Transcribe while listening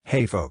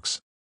Hey folks.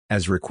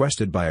 As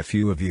requested by a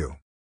few of you,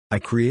 I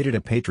created a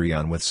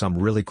Patreon with some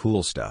really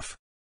cool stuff.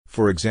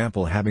 For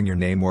example, having your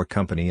name or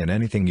company and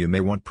anything you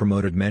may want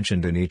promoted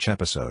mentioned in each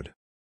episode.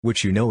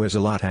 Which you know is a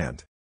lot,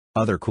 and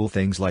other cool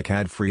things like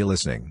ad-free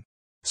listening.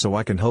 So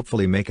I can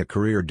hopefully make a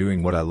career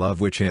doing what I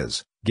love, which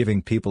is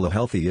giving people a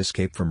healthy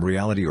escape from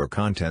reality or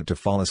content to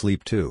fall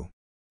asleep to.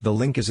 The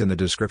link is in the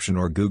description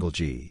or Google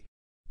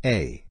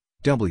G-A-W-I-D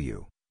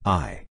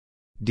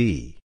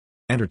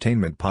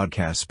Entertainment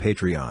Podcasts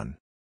Patreon.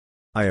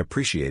 I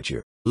appreciate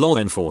you. Law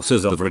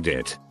enforcers of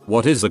Reddit,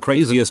 what is the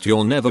craziest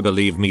you'll never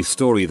believe me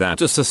story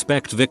that a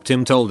suspect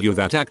victim told you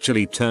that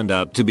actually turned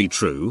out to be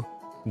true?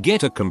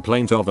 Get a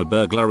complaint of a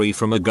burglary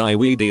from a guy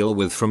we deal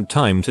with from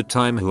time to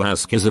time who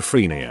has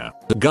schizophrenia.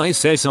 The guy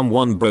says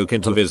someone broke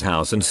into his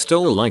house and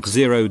stole like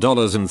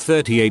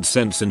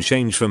 $0.38 and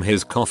change from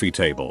his coffee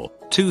table,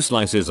 2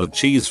 slices of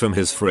cheese from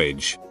his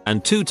fridge,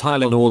 and 2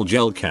 Tylenol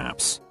gel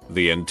caps.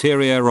 The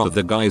interior of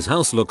the guy's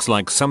house looks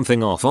like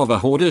something off of a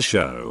hoarder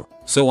show,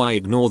 so I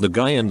ignore the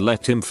guy and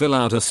let him fill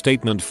out a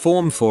statement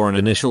form for an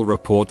initial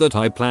report that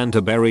I plan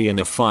to bury in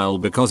a file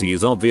because he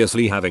is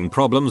obviously having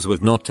problems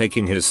with not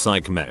taking his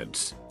psych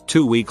meds.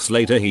 2 weeks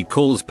later he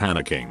calls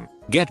panicking,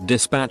 get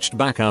dispatched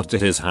back out to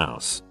his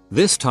house.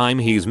 This time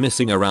he's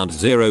missing around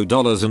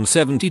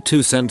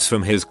 $0.72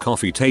 from his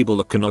coffee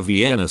table, a can of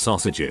Vienna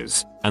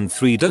sausages, and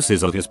 3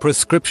 doses of his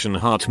prescription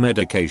heart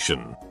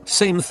medication.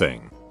 Same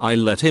thing. I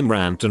let him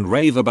rant and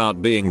rave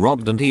about being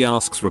robbed and he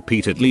asks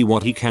repeatedly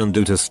what he can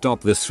do to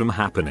stop this from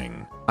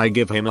happening. I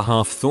give him a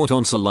half-thought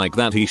answer like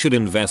that he should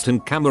invest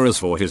in cameras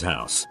for his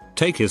house,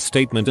 take his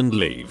statement and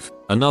leave.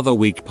 Another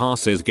week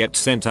passes, get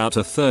sent out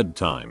a 3rd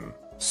time.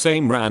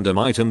 Same random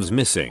items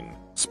missing,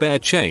 spare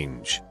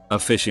change, a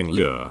fishing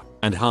lure,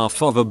 and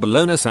half of a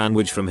bologna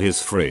sandwich from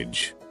his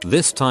fridge.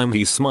 This time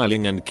he's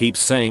smiling and keeps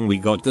saying we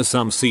got the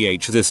some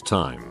CH this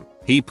time.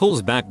 He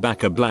pulls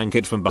back a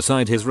blanket from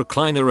beside his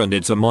recliner and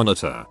it's a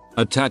monitor,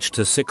 attached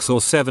to 6 or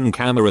 7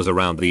 cameras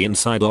around the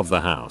inside of the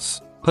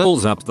house.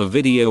 Pulls up the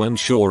video and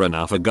sure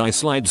enough a guy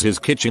slides his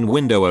kitchen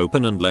window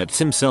open and lets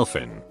himself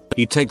in.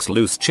 He takes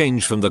loose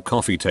change from the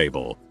coffee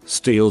table,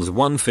 steals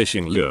 1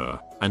 fishing lure,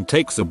 and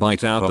takes a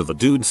bite out of the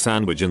dude's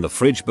sandwich in the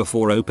fridge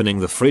before opening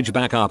the fridge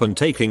back up and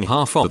taking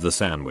half of the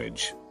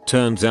sandwich.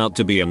 Turns out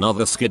to be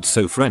another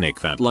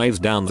schizophrenic that lives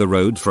down the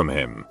road from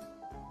him.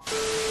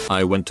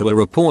 I went to a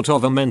report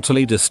of a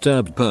mentally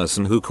disturbed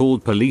person who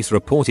called police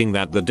reporting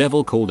that the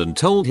devil called and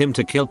told him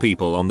to kill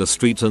people on the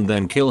street and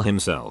then kill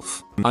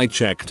himself. I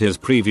checked his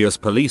previous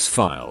police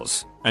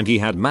files, and he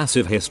had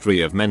massive history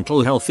of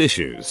mental health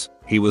issues.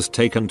 He was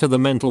taken to the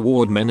mental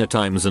ward many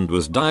times and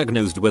was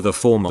diagnosed with a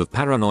form of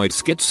paranoid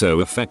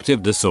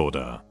schizoaffective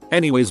disorder.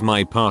 Anyways,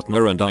 my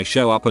partner and I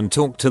show up and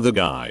talk to the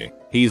guy.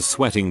 He's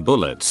sweating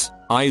bullets,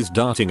 eyes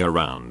darting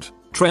around,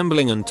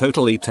 trembling and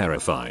totally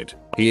terrified.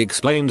 He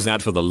explains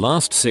that for the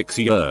last 6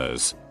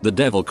 years, the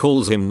devil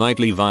calls him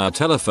nightly via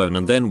telephone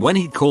and then when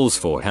he calls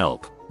for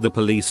help, the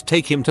police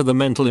take him to the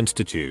mental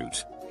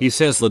institute. He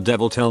says the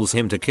devil tells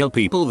him to kill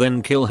people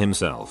then kill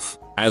himself.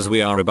 As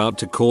we are about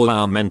to call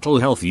our mental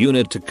health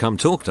unit to come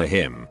talk to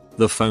him,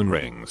 the phone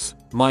rings.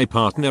 My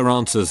partner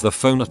answers the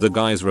phone at the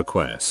guy's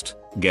request.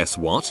 Guess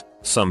what?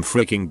 Some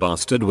freaking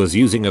bastard was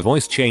using a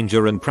voice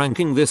changer and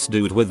pranking this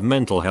dude with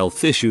mental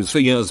health issues for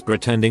years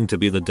pretending to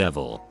be the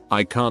devil.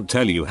 I can't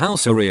tell you how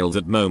surreal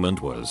that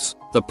moment was.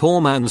 The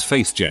poor man's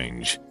face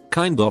change.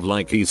 Kind of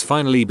like he's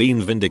finally been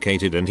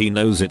vindicated and he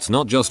knows it's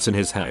not just in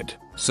his head.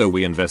 So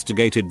we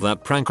investigated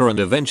that pranker and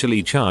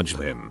eventually charged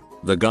him.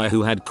 The guy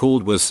who had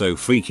called was so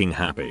freaking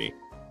happy.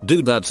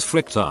 Dude, that's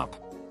fricked up.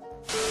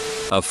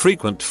 A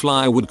frequent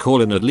flyer would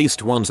call in at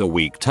least once a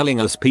week telling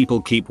us people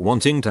keep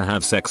wanting to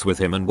have sex with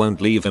him and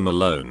won't leave him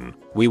alone.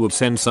 We would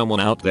send someone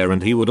out there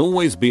and he would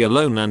always be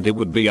alone and it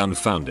would be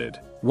unfounded.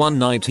 One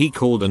night he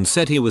called and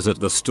said he was at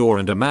the store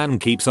and a man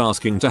keeps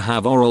asking to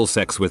have oral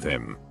sex with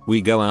him.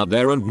 We go out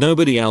there and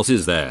nobody else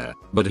is there,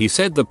 but he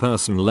said the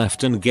person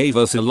left and gave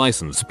us a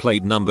license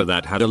plate number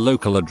that had a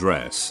local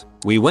address.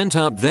 We went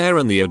out there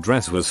and the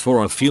address was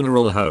for a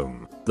funeral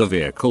home. The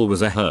vehicle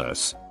was a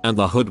hearse, and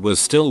the hood was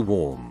still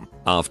warm.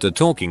 After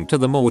talking to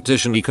the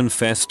mortician he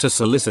confessed to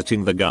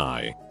soliciting the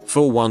guy.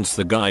 For once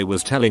the guy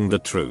was telling the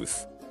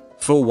truth.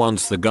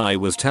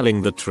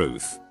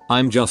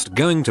 I'm just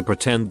going to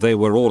pretend they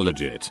were all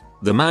legit.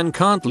 The man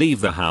can't leave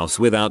the house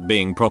without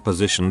being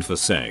propositioned for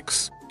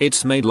sex.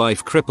 It's made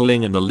life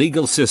crippling and the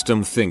legal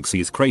system thinks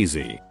he's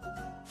crazy.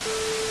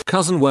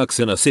 Cousin works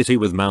in a city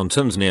with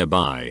mountains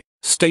nearby,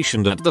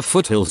 stationed at the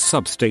Foothills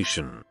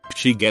substation.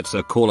 She gets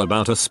a call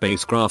about a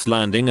spacecraft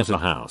landing at her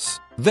house.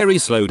 Very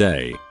slow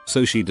day,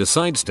 so she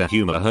decides to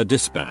humor her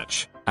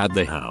dispatch. At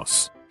the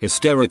house,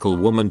 hysterical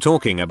woman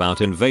talking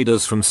about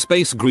invaders from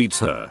space greets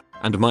her,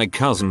 and my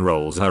cousin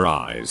rolls her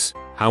eyes.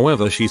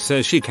 However, she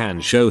says she can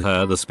show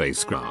her the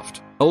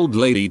spacecraft. Old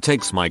lady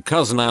takes my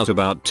cousin out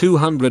about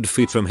 200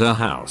 feet from her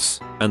house,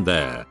 and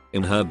there,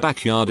 in her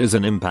backyard is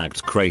an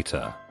impact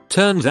crater.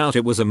 Turns out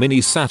it was a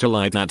mini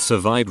satellite that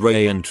survived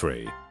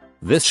re-entry.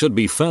 This should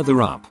be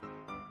further up.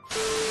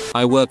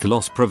 I work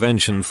loss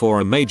prevention for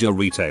a major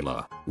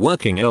retailer.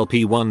 Working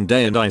LP one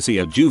day and I see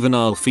a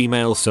juvenile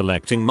female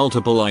selecting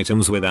multiple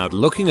items without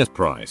looking at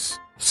price.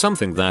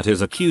 Something that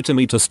is a cue to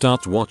me to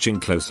start watching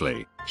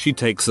closely. She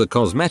takes the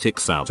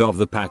cosmetics out of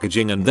the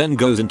packaging and then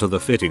goes into the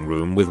fitting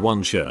room with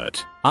one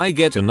shirt. I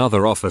get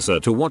another officer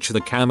to watch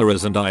the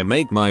cameras and I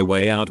make my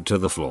way out to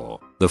the floor.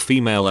 The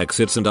female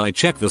exits and I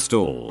check the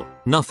stall.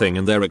 Nothing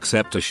in there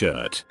except a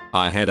shirt.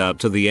 I head out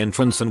to the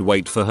entrance and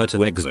wait for her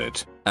to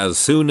exit. As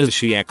soon as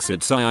she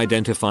exits, I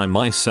identify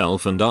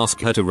myself and ask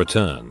her to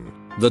return.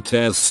 The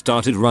tears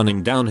started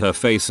running down her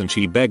face and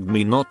she begged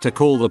me not to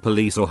call the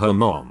police or her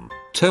mom.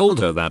 Told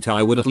her that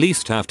I would at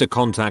least have to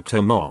contact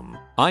her mom.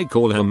 I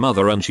call her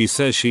mother and she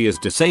says she is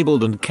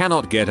disabled and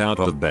cannot get out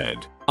of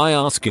bed. I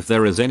ask if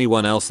there is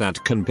anyone else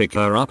that can pick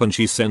her up and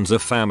she sends a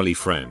family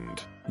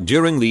friend.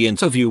 During the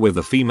interview with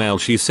the female,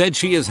 she said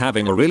she is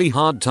having a really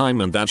hard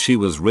time and that she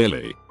was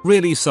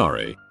really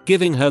sorry.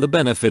 Giving her the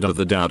benefit of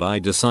the doubt, I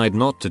decide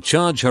not to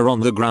charge her on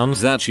the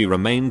grounds that she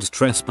remains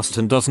trespassed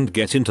and doesn't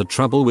get into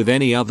trouble with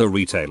any other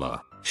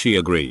retailer. She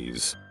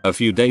agrees. A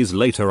few days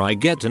later I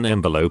get an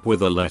envelope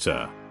with a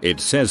letter. It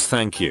says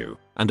thank you,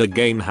 and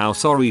again how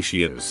sorry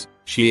she is.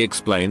 She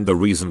explained the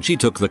reason she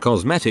took the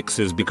cosmetics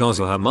is because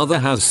her mother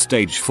has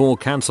stage 4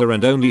 cancer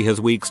and only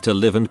has weeks to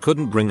live and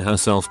couldn't bring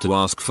herself to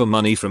ask for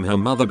money from her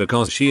mother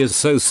because she is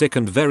so sick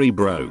and very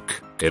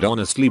broke. It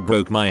honestly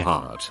broke my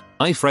heart.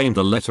 I framed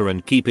the letter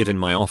and keep it in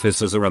my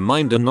office as a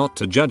reminder not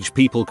to judge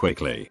people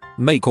quickly.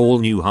 Make all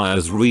new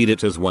hires read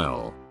it as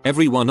well.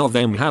 Every one of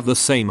them have the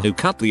same who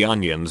cut the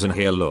onions and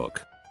here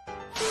look.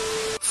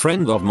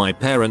 Friend of my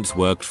parents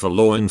worked for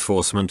law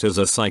enforcement as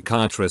a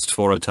psychiatrist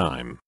for a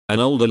time. An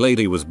older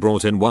lady was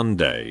brought in one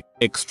day,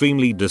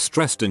 extremely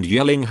distressed and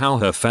yelling how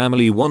her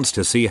family wants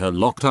to see her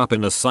locked up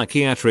in a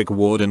psychiatric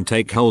ward and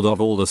take hold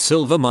of all the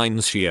silver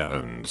mines she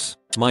owns.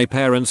 My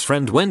parents'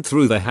 friend went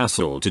through the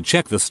hassle to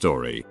check the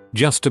story,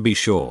 just to be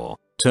sure.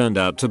 Turned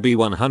out to be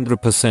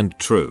 100%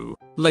 true.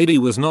 Lady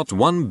was not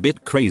one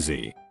bit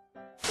crazy.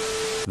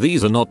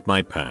 These are not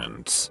my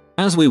pants.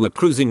 As we were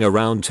cruising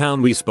around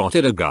town we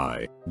spotted a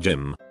guy,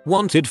 Jim,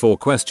 wanted for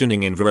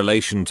questioning in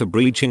relation to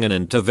breaching an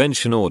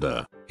intervention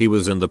order. He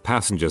was in the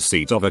passenger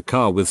seat of a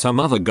car with some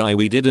other guy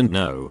we didn't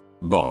know,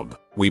 Bob.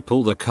 We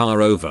pull the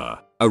car over,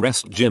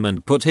 arrest Jim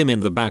and put him in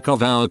the back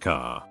of our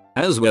car.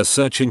 As we're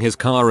searching his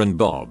car and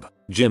Bob,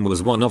 Jim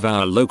was one of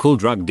our local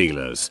drug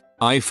dealers,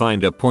 I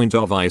find a point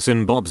of ice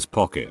in Bob's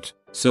pocket.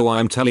 So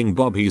I'm telling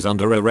Bob he's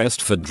under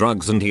arrest for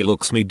drugs and he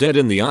looks me dead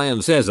in the eye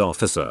and says,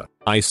 "Officer,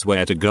 I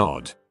swear to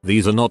God,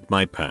 these are not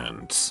my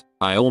pants."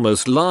 I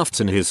almost laughed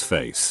in his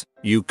face.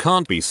 "You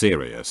can't be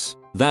serious.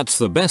 That's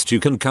the best you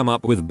can come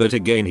up with." But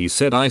again he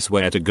said, "I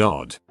swear to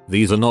God,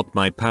 these are not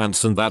my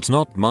pants and that's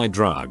not my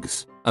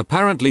drugs."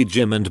 Apparently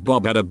Jim and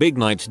Bob had a big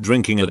night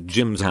drinking at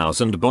Jim's house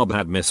and Bob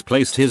had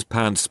misplaced his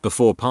pants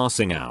before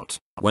passing out.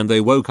 When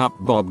they woke up,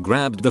 Bob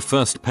grabbed the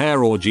first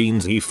pair of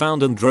jeans he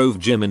found and drove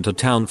Jim into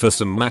town for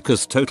some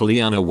Macca's,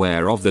 totally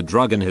unaware of the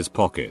drug in his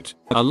pocket.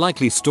 A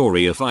likely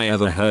story if I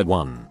ever heard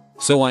one.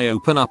 So I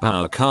open up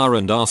our car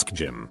and ask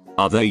Jim,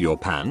 "Are they your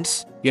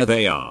pants?" "Yeah,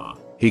 they are."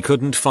 He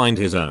couldn't find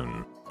his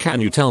own. "Can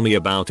you tell me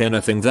about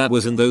anything that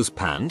was in those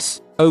pants?"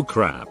 "Oh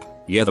crap.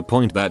 Yeah, the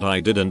point that I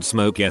didn't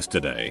smoke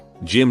yesterday."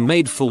 Jim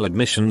made full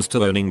admissions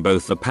to owning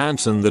both the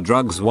pants and the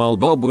drugs while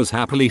Bob was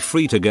happily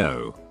free to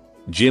go.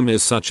 Jim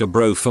is such a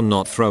bro for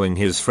not throwing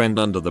his friend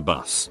under the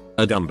bus.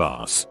 A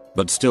dumbass,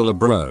 but still a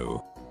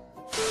bro.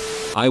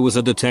 I was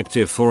a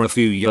detective for a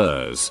few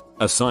years,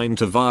 assigned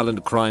to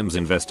violent crimes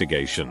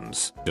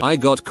investigations. I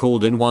got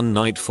called in one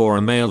night for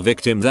a male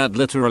victim that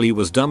literally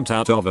was dumped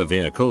out of a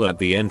vehicle at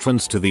the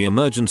entrance to the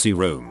emergency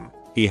room.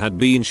 He had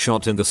been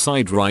shot in the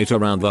side right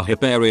around the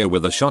hip area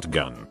with a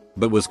shotgun,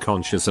 but was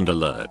conscious and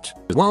alert.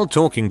 While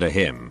talking to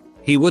him,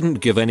 he wouldn't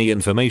give any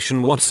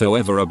information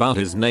whatsoever about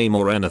his name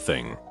or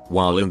anything.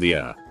 While in the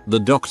air,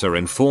 the doctor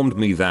informed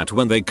me that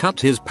when they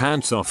cut his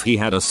pants off he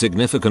had a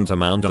significant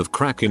amount of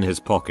crack in his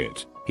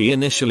pocket. He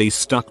initially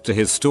stuck to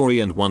his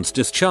story and once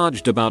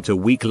discharged about a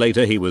week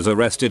later he was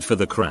arrested for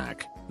the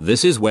crack.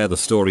 This is where the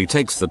story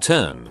takes the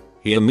turn.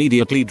 He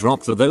immediately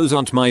dropped the "those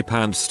aren't my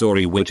pants"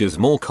 story, which is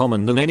more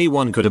common than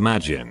anyone could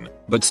imagine,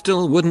 but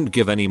still wouldn't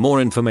give any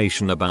more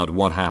information about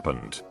what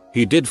happened.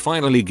 He did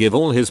finally give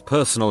all his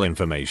personal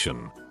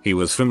information. He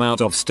was from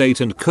out of state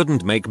and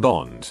couldn't make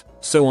bond,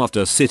 so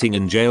after sitting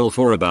in jail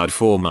for about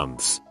 4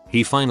 months,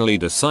 he finally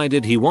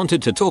decided he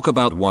wanted to talk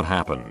about what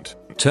happened.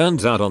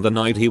 Turns out on the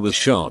night he was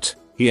shot,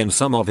 he and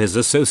some of his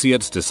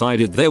associates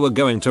decided they were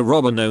going to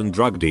rob a known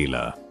drug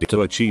dealer.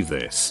 To achieve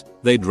this,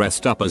 they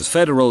dressed up as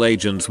federal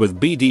agents with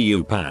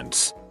BDU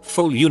pants,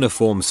 full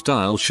uniform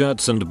style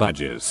shirts and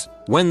badges.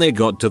 When they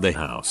got to the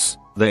house,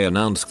 they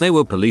announced they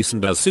were police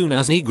and as soon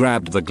as he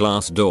grabbed the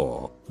glass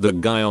door, the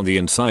guy on the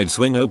inside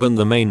swung open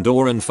the main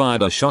door and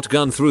fired a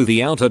shotgun through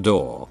the outer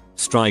door,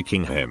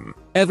 striking him.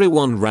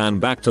 Everyone ran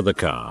back to the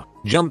car,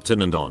 jumped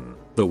in and on.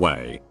 the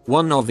way,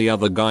 one of the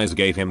other guys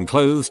gave him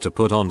clothes to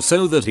put on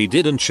so that he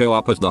didn't show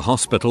up at the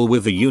hospital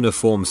with the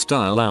uniform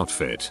style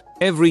outfit.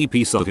 Every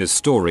piece of his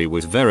story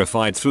was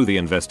verified through the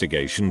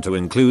investigation to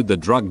include the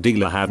drug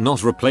dealer had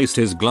not replaced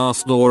his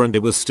glass door and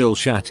it was still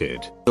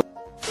shattered.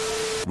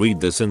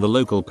 Read this in the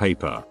local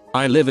paper.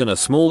 I live in a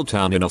small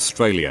town in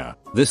Australia.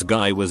 This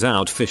guy was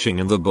out fishing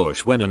in the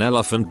bush when an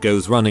elephant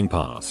goes running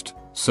past.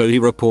 So he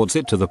reports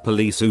it to the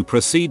police, who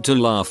proceed to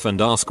laugh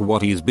and ask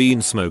what he's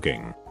been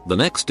smoking. The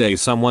next day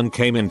someone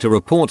came in to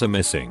report a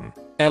missing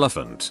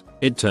elephant.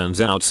 It turns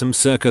out some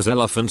circus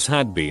elephants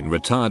had been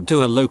retired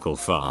to a local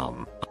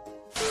farm.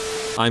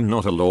 I'm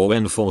not a law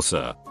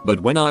enforcer, but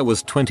when I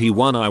was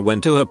 21 I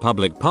went to a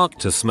public park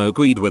to smoke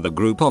weed with a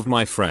group of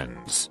my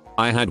friends.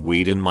 I had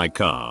weed in my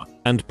car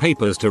and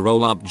papers to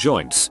roll up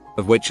joints,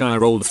 of which I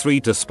rolled 3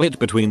 to split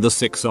between the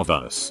 6 of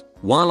us.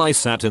 While I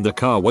sat in the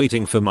car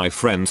waiting for my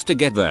friends to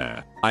get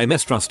there, I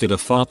mistrusted a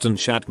fart and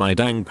shat my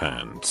dang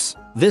pants.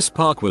 This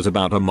park was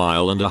about 1.5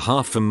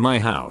 miles from my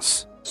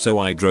house, so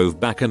I drove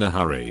back in a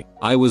hurry.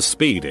 I was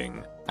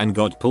speeding and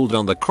got pulled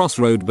on the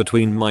crossroad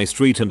between my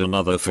street and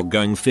another for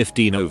going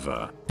 15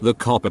 over. The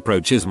cop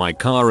approaches my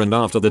car and,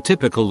 after the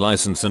typical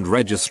license and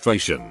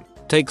registration,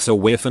 takes a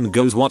whiff and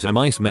goes, "What am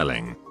I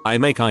smelling?" I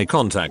make eye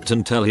contact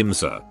and tell him,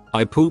 "Sir,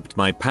 I pooped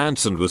my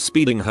pants and was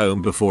speeding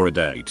home before a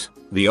date."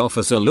 The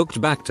officer looked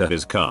back to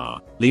his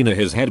car, leaned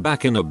his head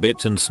back in a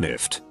bit and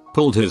sniffed,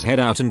 pulled his head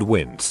out and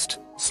winced,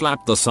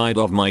 slapped the side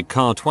of my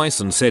car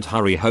twice and said,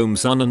 "Hurry home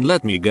son," and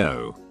let me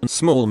go.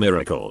 Small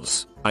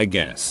miracles, I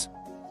guess.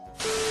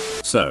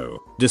 So,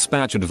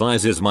 dispatch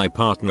advises my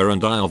partner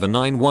and I of a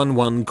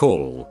 911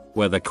 call,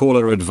 where the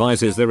caller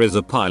advises there is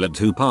a pilot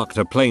who parked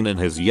a plane in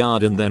his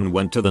yard and then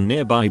went to the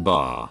nearby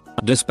bar.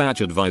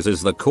 Dispatch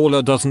advises the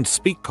caller doesn't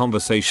speak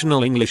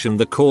conversational English and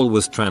the call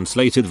was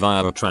translated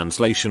via a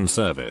translation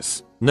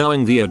service.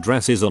 Knowing the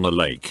address is on a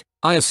lake,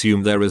 I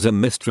assume there is a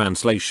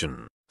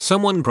mistranslation.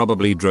 Someone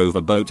probably drove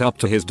a boat up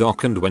to his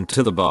dock and went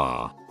to the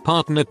bar.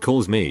 Partner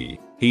calls me,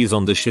 he's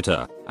on the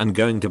shitter and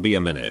going to be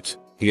a minute.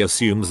 He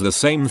assumes the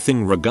same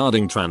thing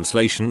regarding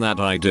translation that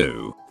I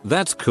do.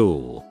 That's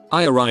cool.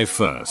 I arrive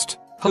first.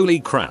 Holy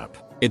crap,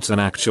 it's an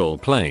actual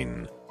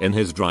plane in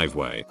his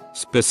driveway,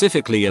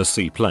 specifically a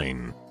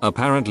seaplane.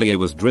 Apparently it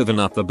was driven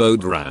up the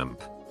boat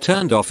ramp,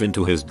 turned off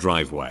into his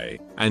driveway,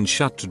 and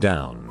shut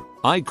down.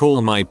 I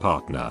call my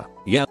partner.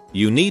 "Yeah,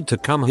 you need to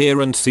come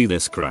here and see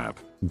this crap."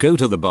 Go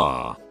to the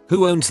bar.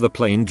 Who owns the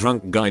plane?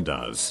 Drunk guy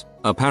does.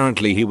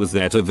 Apparently he was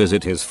there to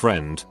visit his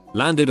friend,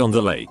 landed on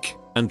the lake,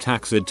 and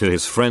taxied to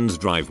his friend's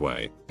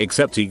driveway,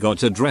 except he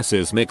got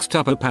addresses mixed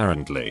up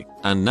apparently,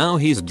 and now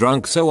he's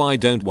drunk, so I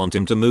don't want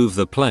him to move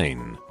the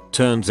plane.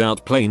 Turns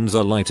out planes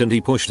are light and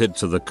he pushed it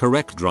to the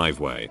correct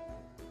driveway.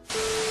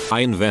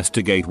 I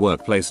investigate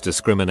workplace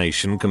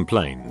discrimination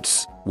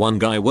complaints. One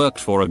guy worked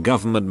for a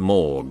government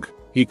morgue.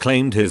 He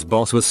claimed his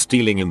boss was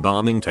stealing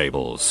embalming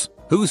tables.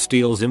 Who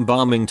steals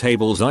embalming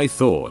tables, I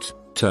thought.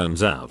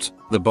 Turns out,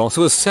 the boss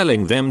was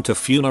selling them to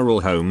funeral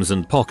homes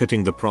and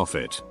pocketing the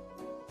profit.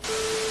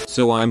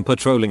 So I'm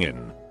patrolling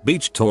in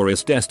beach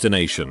tourist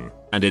destination,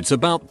 and it's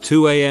about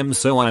 2 AM,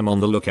 so I'm on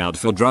the lookout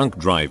for drunk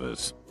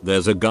drivers.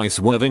 There's a guy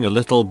swerving a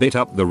little bit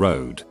up the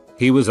road.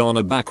 He was on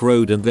a back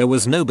road and there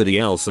was nobody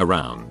else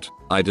around.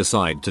 I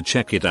decide to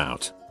check it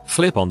out.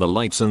 Flip on the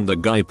lights and the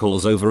guy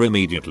pulls over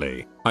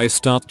immediately. I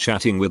start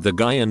chatting with the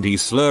guy and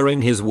he's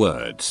slurring his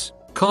words.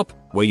 "Cop,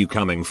 where you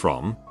coming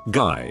from?"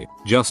 Guy,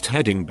 "Just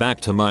heading back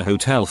to my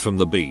hotel from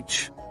the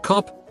beach."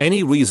 Cop,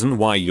 "Any reason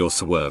why you're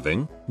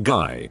swerving?"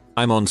 Guy,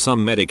 "I'm on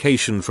some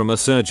medication from a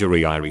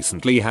surgery I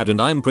recently had and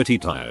I'm pretty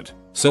tired.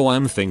 So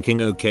I'm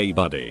thinking, okay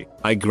buddy."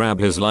 I grab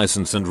his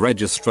license and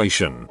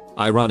registration.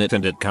 I run it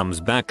and it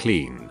comes back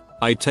clean.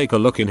 I take a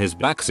look in his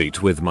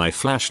backseat with my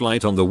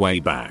flashlight on the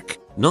way back.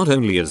 Not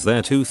only is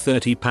there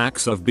 230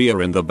 packs of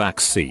beer in the back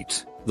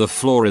seat, the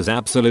floor is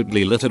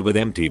absolutely littered with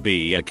empty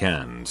beer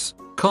cans.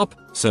 Cop,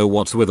 "So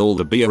what's with all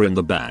the beer in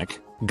the back?"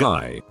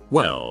 Guy,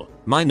 "Well,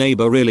 my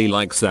neighbor really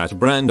likes that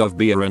brand of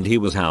beer and he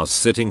was house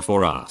sitting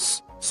for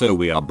us, so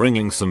we are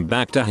bringing some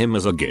back to him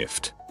as a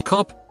gift."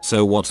 Cop,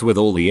 "So what's with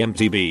all the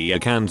empty beer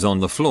cans on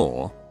the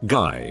floor?"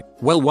 Guy,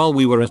 "Well, while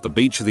we were at the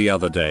beach the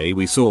other day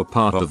we saw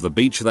part of the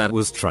beach that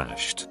was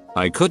trashed.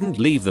 I couldn't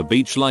leave the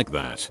beach like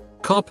that."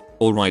 Cop,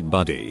 "Alright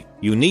buddy,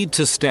 you need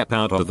to step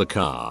out of the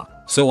car."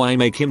 So I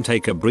make him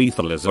take a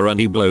breathalyzer and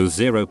he blows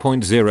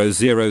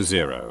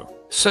 0.000.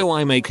 So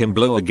I make him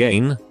blow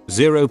again,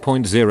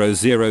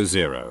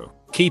 0.000.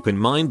 Keep in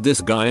mind this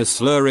guy is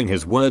slurring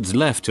his words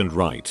left and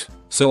right.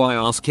 So I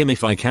ask him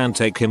if I can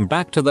take him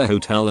back to the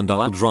hotel and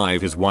I'll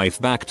drive his wife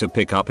back to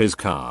pick up his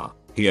car.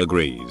 He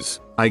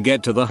agrees. I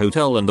get to the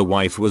hotel and the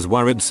wife was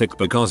worried sick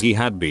because he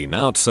had been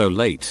out so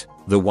late.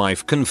 The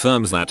wife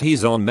confirms that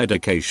he's on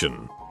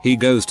medication. He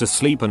goes to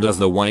sleep and as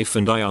the wife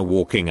and I are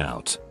walking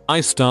out,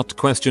 I start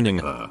questioning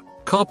her.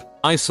 "Cop,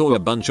 I saw a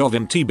bunch of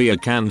empty beer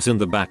cans in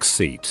the back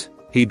seat.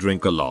 He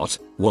drink a lot,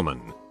 woman."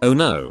 "Oh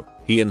no."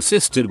 He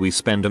insisted we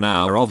spend an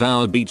hour of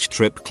our beach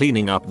trip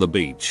cleaning up the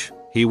beach.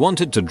 He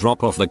wanted to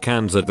drop off the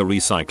cans at the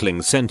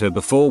recycling center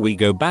before we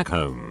go back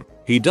home.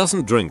 He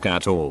doesn't drink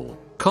at all.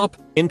 Cop,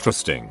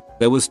 interesting.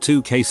 There was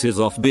 2 cases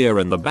of beer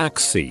in the back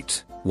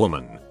seat.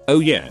 Woman, oh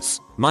yes,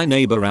 my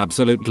neighbor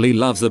absolutely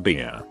loves a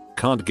beer.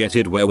 Can't get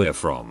it where we're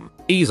from.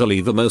 Easily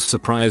the most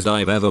surprised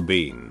I've ever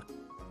been.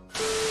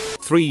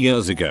 3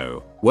 years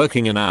ago,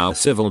 working in our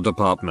civil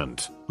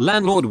department,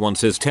 landlord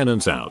wants his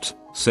tenants out.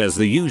 Says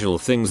the usual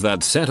things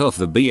that set off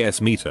the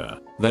BS meter.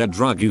 They're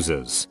drug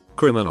users,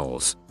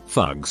 criminals,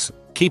 thugs,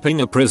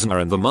 keeping a prisoner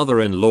in the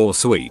mother-in-law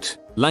suite.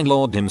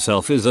 Landlord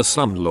himself is a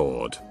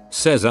slumlord.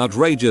 Says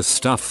outrageous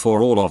stuff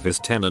for all of his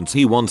tenants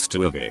he wants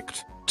to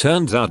evict.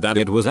 Turns out that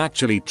it was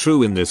actually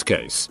true in this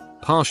case.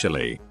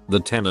 Partially,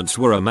 the tenants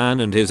were a man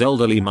and his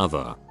elderly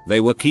mother. They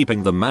were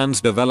keeping the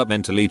man's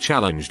developmentally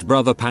challenged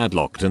brother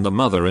padlocked in the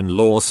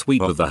mother-in-law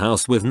suite of the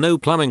house with no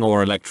plumbing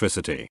or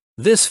electricity.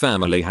 This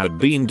family had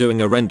been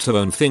doing a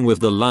rent-to-own thing with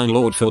the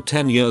landlord for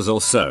 10 years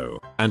or so,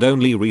 and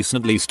only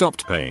recently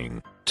stopped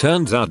paying.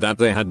 Turns out that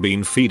they had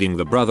been feeding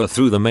the brother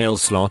through the mail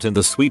slot in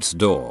the suite's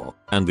door,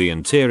 and the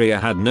interior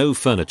had no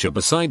furniture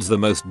besides the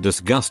most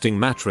disgusting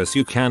mattress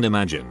you can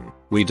imagine.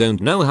 We don't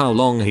know how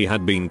long he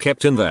had been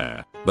kept in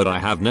there, but I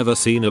have never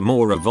seen a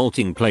more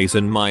revolting place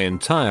in my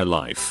entire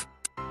life.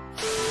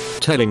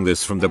 Telling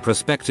this from the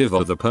perspective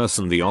of the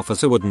person the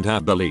officer wouldn't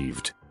have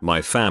believed.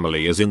 My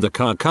family is in the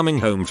car coming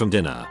home from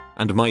dinner,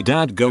 and my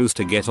dad goes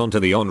to get onto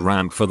the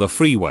on-ramp for the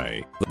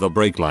freeway. The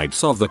brake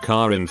lights of the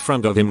car in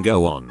front of him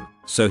go on,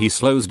 so he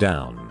slows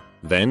down.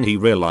 Then he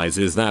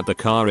realizes that the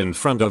car in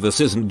front of us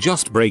isn't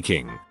just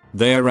braking,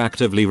 they're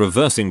actively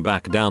reversing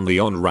back down the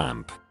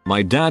on-ramp.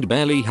 My dad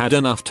barely had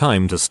enough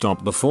time to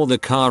stop before the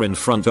car in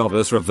front of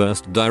us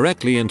reversed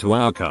directly into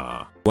our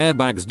car.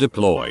 Airbags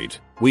deployed.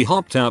 We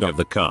hopped out of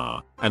the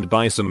car, and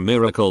by some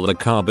miracle the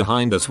car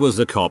behind us was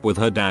a cop with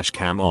her dash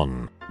cam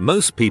on.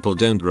 Most people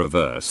don't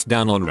reverse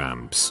down on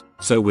ramps,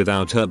 so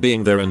without her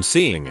being there and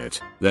seeing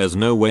it, there's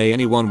no way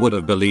anyone would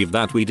have believed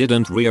that we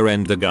didn't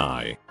rear-end the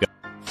guy.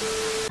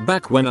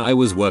 Back when I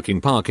was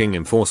working parking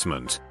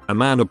enforcement, a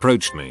man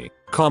approached me,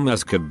 calm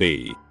as could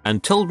be,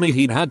 and told me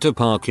he'd had to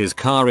park his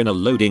car in a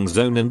loading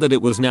zone and that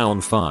it was now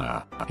on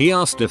fire. He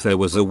asked if there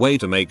was a way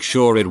to make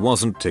sure it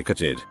wasn't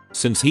ticketed,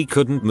 since he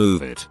couldn't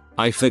move it.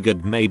 I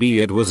figured maybe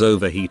it was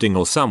overheating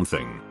or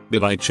something,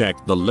 but I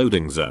checked the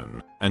loading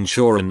zone, and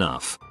sure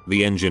enough,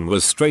 the engine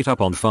was straight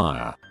up on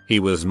fire. He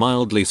was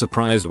mildly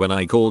surprised when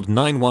I called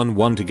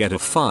 911 to get a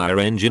fire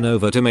engine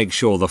over to make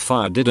sure the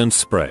fire didn't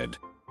spread.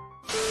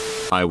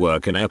 I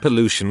work in air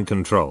pollution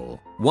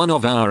control. One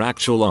of our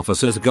actual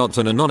officers got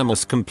an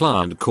anonymous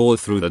complaint call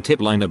through the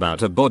tip line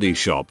about a body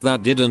shop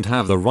that didn't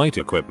have the right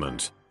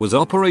equipment, was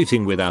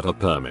operating without a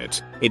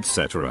permit,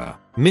 etc.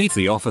 Meet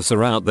the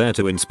officer out there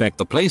to inspect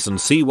the place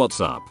and see what's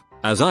up.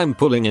 As I'm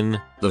pulling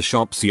in, the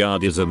shop's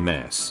yard is a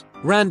mess.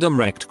 Random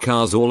wrecked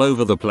cars all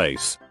over the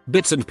place,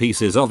 bits and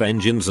pieces of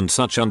engines and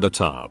such under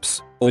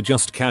tarps, or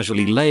just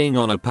casually laying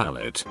on a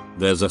pallet.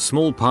 There's a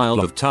small pile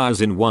of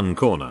tires in one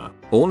corner.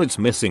 All it's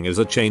missing is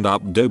a chained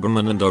up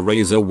Doberman and a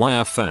razor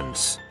wire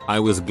fence. I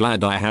was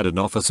glad I had an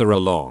officer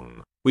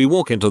along. We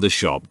walk into the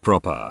shop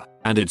proper,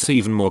 and it's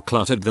even more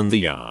cluttered than the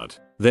yard.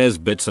 There's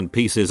bits and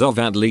pieces of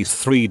at least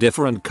 3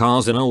 different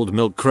cars in old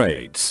milk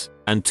crates,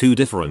 and 2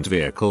 different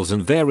vehicles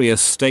in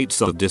various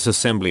states of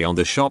disassembly on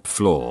the shop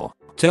floor.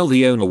 Tell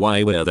the owner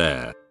why we're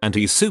there, and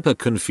he's super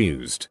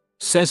confused.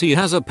 Says he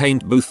has a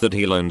paint booth that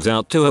he loans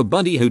out to a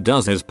buddy who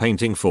does his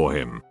painting for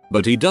him,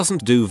 but he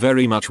doesn't do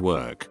very much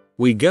work.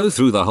 We go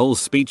through the whole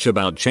speech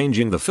about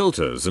changing the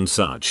filters and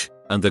such,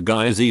 and the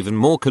guy is even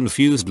more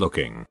confused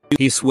looking.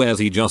 He swears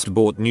he just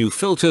bought new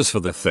filters for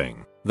the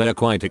thing. They're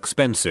quite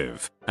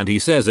expensive, and he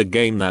says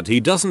again that he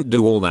doesn't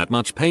do all that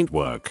much paint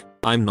work.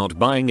 I'm not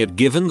buying it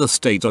given the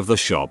state of the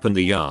shop and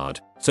the yard,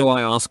 so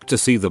I ask to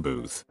see the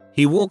booth.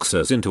 He walks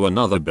us into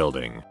another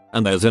building,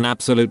 and there's an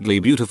absolutely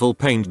beautiful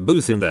paint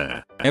booth in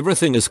there.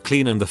 Everything is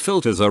clean and the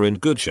filters are in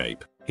good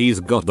shape. He's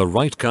got the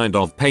right kind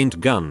of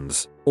paint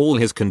guns, all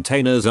his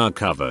containers are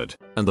covered,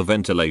 and the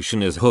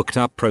ventilation is hooked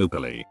up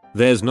properly.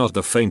 There's not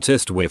the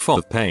faintest whiff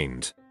of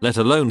paint, let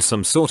alone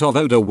some sort of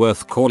odor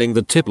worth calling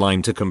the tip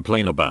line to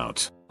complain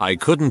about. I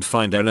couldn't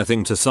find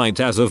anything to cite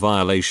as a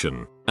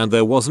violation, and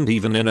there wasn't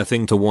even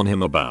anything to warn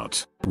him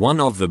about. One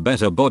of the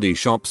better body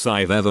shops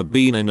I've ever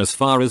been in as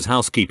far as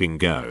housekeeping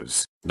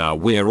goes. Now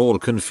we're all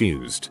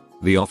confused.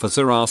 The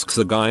officer asks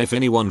the guy if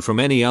anyone from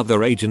any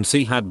other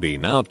agency had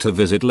been out to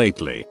visit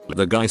lately.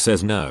 The guy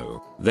says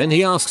no. Then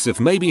he asks if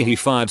maybe he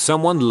fired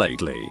someone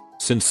lately,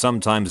 since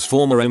sometimes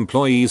former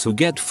employees who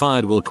get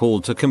fired will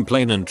call to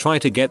complain and try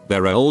to get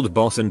their old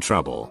boss in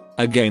trouble.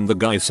 Again the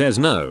guy says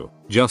no,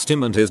 just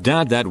him and his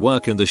dad that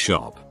work in the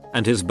shop,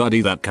 and his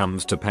buddy that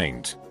comes to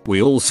paint.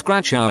 We all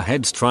scratch our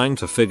heads trying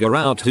to figure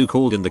out who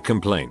called in the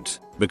complaint,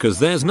 because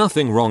there's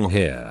nothing wrong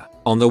here.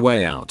 On the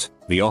way out,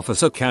 the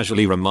officer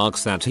casually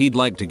remarks that he'd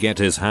like to get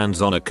his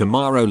hands on a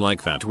Camaro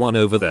like that one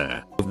over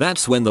there.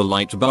 That's when the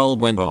light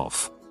bulb went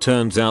off.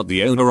 Turns out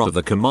the owner of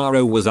the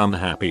Camaro was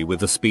unhappy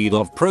with the speed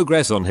of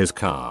progress on his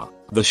car.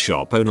 The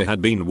shop owner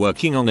had been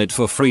working on it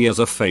for free as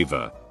a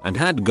favor, and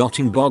had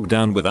gotten bogged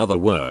down with other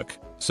work,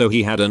 so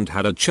he hadn't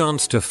had a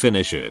chance to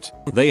finish it.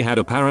 They had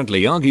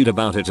apparently argued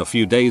about it a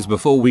few days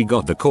before we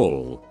got the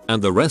call,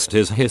 and the rest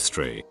is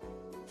history.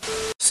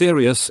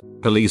 Serious,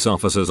 police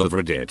officers of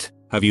Reddit,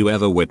 have you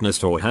ever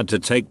witnessed or had to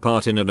take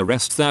part in an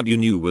arrest that you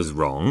knew was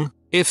wrong?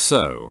 If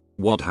so,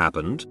 what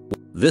happened?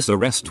 This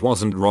arrest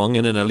wasn't wrong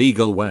in an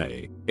illegal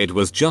way. It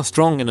was just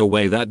wrong in a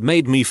way that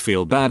made me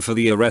feel bad for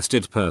the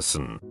arrested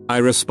person. I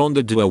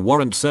responded to a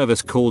warrant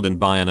service called in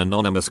by an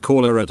anonymous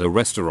caller at a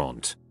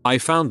restaurant. I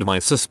found my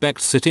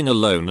suspect sitting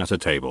alone at a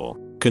table.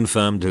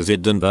 Confirmed his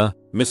ID and the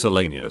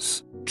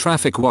miscellaneous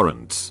traffic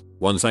warrants.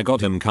 Once I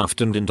got him cuffed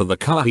and into the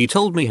car, he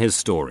told me his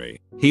story.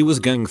 He was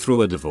going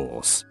through a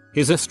divorce.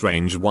 His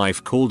estranged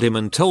wife called him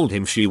and told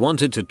him she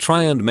wanted to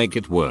try and make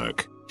it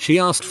work. She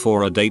asked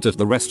for a date at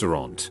the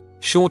restaurant.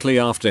 Shortly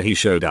after he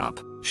showed up,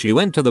 she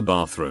went to the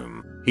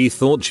bathroom. He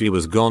thought she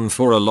was gone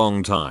for a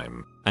long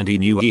time, and he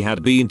knew he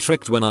had been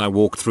tricked when I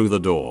walked through the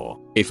door.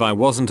 If I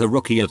wasn't a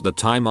rookie at the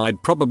time,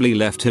 I'd probably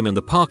left him in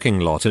the parking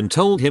lot and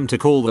told him to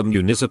call the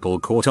municipal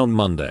court on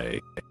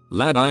Monday.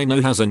 Lad I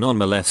know has a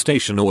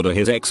non-molestation order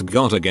his ex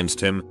got against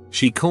him.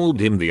 She called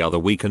him the other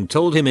week and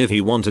told him if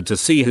he wanted to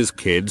see his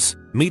kids,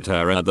 meet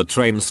her at the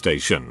train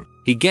station.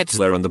 He gets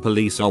there and the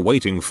police are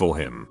waiting for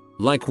him.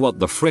 Like, what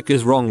the frick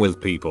is wrong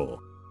with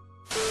people?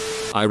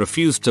 I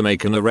refused to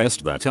make an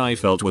arrest that I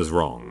felt was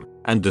wrong,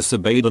 and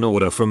disobeyed an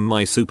order from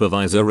my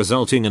supervisor,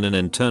 resulting in an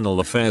internal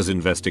affairs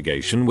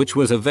investigation which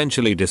was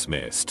eventually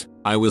dismissed.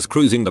 I was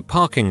cruising the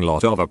parking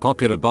lot of a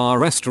popular bar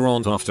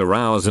restaurant after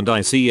hours and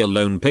I see a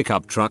lone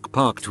pickup truck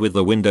parked with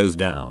the windows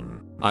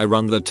down. I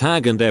run the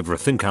tag and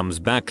everything comes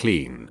back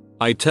clean.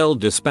 I tell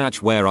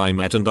dispatch where I'm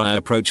at and I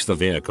approach the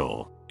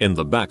vehicle. In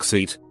the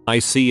backseat, I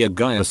see a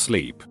guy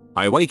asleep.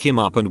 I wake him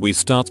up and we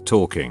start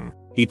talking.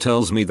 He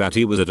tells me that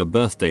he was at a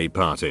birthday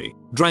party,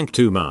 drank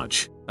too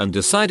much, and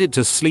decided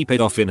to sleep it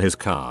off in his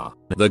car.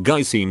 The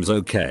guy seems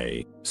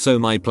okay, so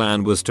my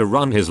plan was to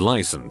run his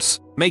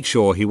license, make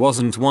sure he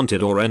wasn't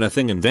wanted or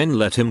anything, and then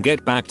let him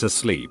get back to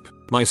sleep.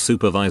 My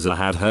supervisor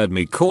had heard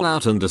me call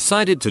out and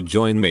decided to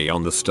join me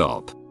on the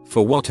stop.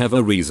 For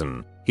whatever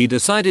reason, he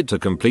decided to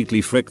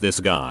completely frick this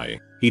guy.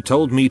 He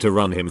told me to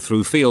run him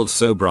through field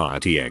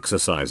sobriety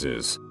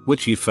exercises,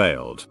 which he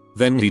failed.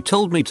 Then he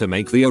told me to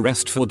make the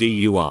arrest for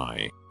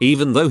DUI.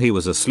 Even though he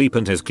was asleep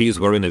and his keys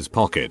were in his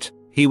pocket,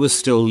 he was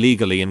still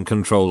legally in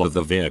control of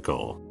the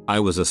vehicle. I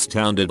was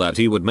astounded that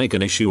he would make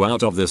an issue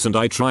out of this, and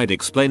I tried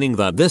explaining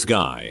that this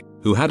guy,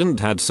 who hadn't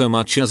had so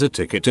much as a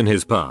ticket in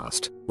his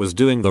past, was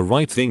doing the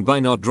right thing by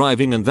not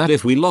driving, and that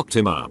if we locked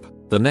him up,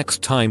 the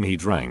next time he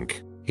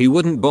drank, he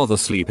wouldn't bother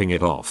sleeping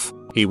it off.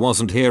 He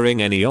wasn't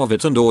hearing any of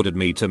it and ordered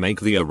me to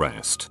make the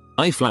arrest.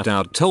 I flat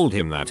out told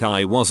him that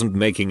I wasn't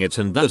making it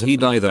and that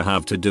he'd either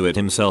have to do it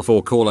himself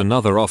or call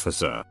another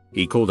officer.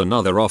 He called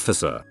another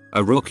officer,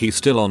 a rookie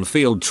still on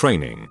field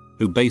training,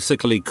 who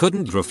basically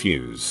couldn't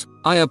refuse.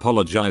 I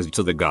apologized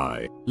to the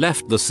guy,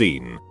 left the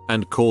scene,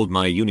 and called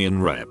my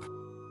union rep.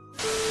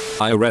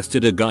 I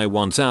arrested a guy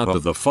once out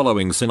of the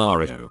following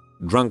scenario.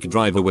 Drunk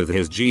driver with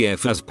his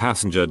GF as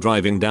passenger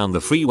driving down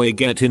the freeway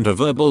get into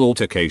verbal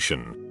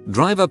altercation.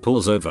 Driver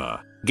pulls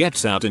over,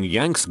 gets out and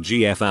yanks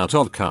GF out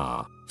of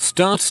car.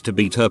 Starts to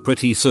beat her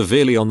pretty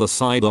severely on the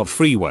side of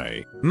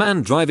freeway.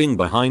 Man driving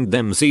behind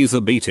them sees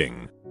the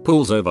beating,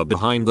 pulls over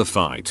behind the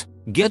fight,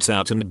 gets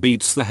out and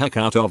beats the heck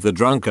out of the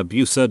drunk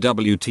abuser.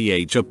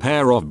 WTH, a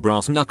pair of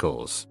brass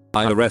knuckles.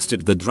 I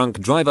arrested the drunk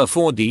driver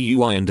for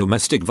DUI and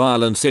domestic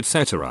violence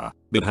etc.,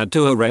 but had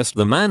to arrest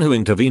the man who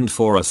intervened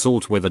for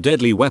assault with a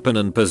deadly weapon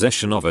and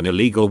possession of an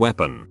illegal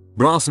weapon.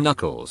 Brass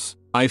knuckles.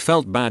 I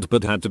felt bad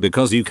but had to,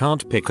 because you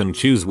can't pick and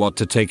choose what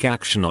to take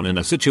action on in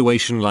a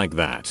situation like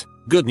that.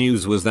 Good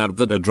news was that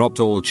I dropped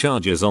all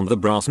charges on the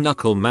brass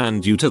knuckle man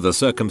due to the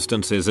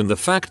circumstances and the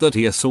fact that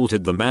he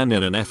assaulted the man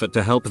in an effort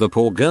to help the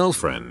poor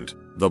girlfriend.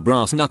 The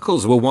brass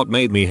knuckles were what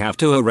made me have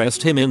to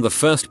arrest him in the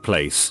first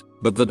place,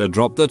 but I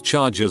dropped the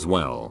charge as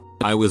well.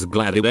 I was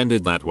glad it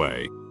ended that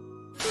way.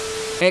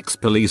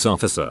 Ex-police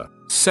officer,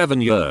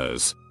 7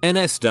 years,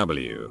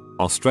 NSW,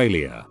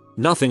 Australia.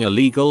 Nothing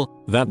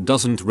illegal, that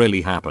doesn't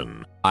really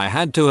happen. I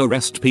had to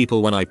arrest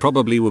people when I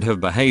probably would have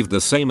behaved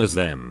the same as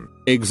them.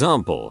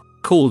 Example,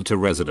 called to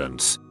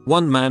residence,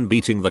 one man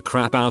beating the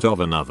crap out of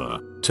another.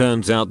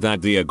 Turns out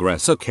that the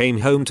aggressor came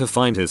home to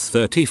find his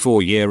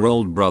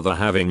 34-year-old brother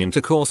having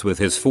intercourse with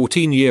his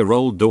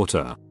 14-year-old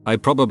daughter. I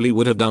probably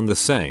would have done the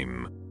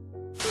same.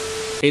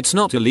 It's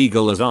not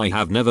illegal as I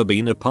have never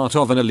been a part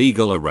of an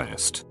illegal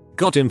arrest.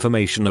 Got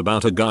information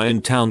about a guy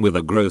in town with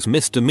a gross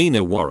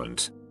misdemeanor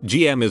warrant.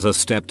 GM is a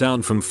step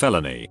down from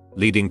felony,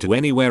 leading to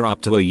anywhere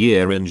up to a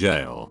year in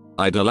jail.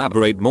 I'd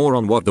elaborate more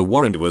on what the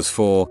warrant was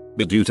for,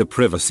 but due to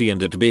privacy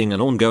and it being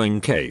an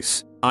ongoing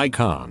case, I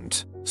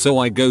can't. So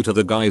I go to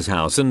the guy's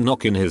house and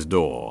knock in his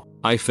door.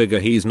 I figure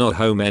he's not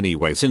home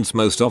anyway since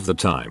most of the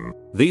time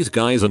these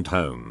guys aren't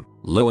home.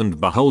 Lo and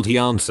behold, he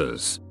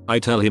answers. I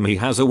tell him he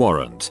has a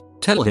warrant,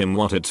 tell him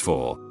what it's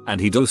for,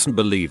 and he doesn't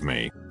believe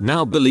me.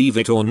 Now believe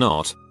it or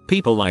not,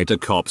 people lie to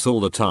cops all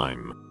the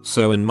time.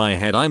 So in my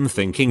head I'm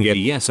thinking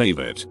yeah, save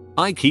it.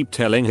 I keep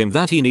telling him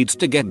that he needs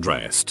to get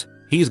dressed.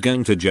 He's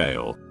going to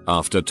jail.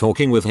 After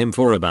talking with him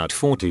for about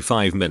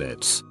 45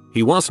 minutes,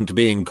 he wasn't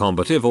being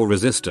combative or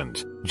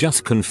resistant,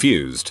 just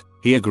confused.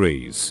 He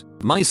agrees.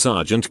 My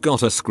sergeant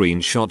got a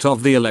screenshot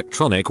of the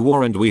electronic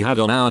warrant we had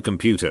on our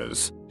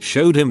computers,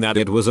 showed him that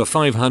it was a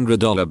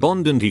 $500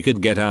 bond and he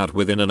could get out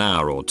within an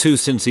hour or two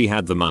since he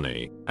had the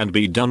money, and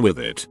be done with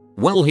it.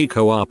 Well, he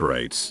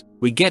cooperates.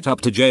 We get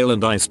up to jail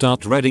and I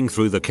start reading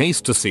through the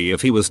case to see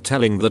if he was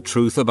telling the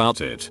truth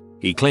about it.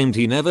 He claimed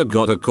he never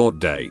got a court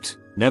date,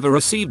 never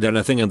received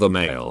anything in the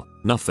mail,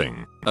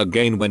 nothing.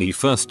 Again, when he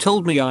first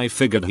told me, I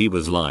figured he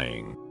was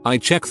lying. I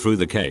check through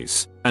the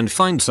case and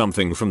find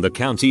something from the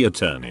county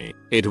attorney.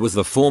 It was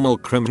the formal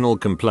criminal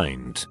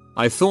complaint.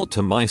 I thought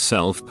to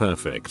myself,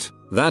 perfect.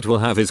 That will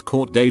have his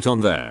court date on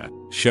there,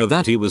 show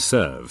that he was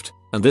served,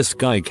 and this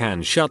guy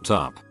can shut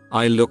up.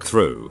 I look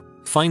through,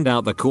 find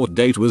out the court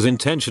date was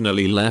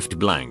intentionally left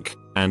blank,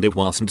 and it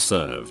wasn't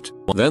served.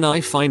 Then I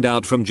find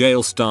out from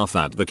jail staff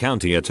that the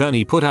county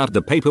attorney put out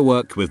the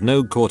paperwork with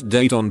no court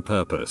date on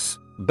purpose.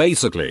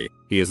 Basically,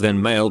 he is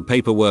then mailed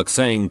paperwork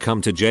saying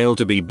come to jail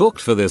to be booked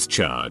for this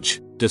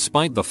charge,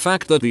 despite the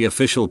fact that the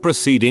official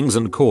proceedings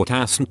and court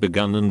hasn't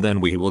begun, and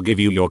then we will give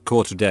you your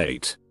court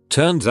date.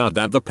 Turns out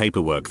that the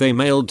paperwork they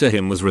mailed to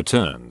him was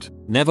returned,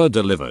 never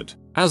delivered.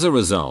 As a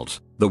result,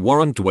 the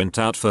warrant went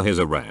out for his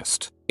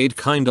arrest. It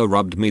kinda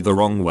rubbed me the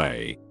wrong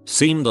way.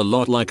 Seemed a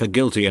lot like a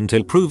guilty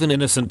until proven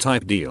innocent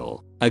type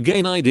deal.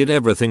 Again, I did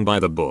everything by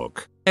the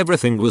book.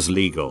 Everything was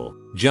legal,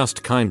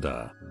 just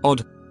kinda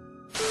odd.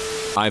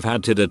 I've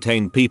had to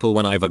detain people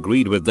when I've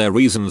agreed with their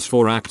reasons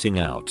for acting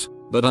out,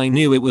 but I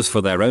knew it was for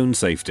their own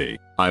safety.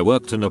 I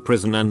worked in a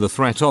prison and the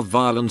threat of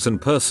violence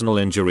and personal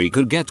injury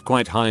could get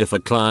quite high if a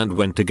client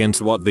went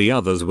against what the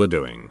others were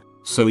doing.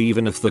 So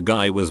even if the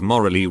guy was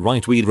morally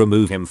right, we'd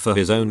remove him for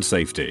his own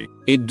safety.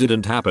 It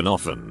didn't happen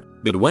often,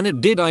 but when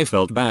it did, I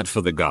felt bad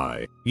for the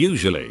guy.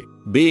 Usually,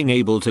 being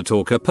able to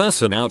talk a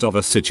person out of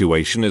a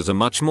situation is a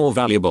much more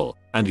valuable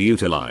and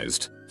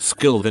utilized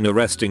skill than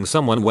arresting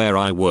someone where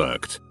I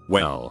worked.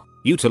 Well,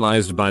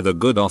 utilized by the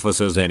good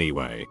officers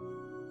anyway.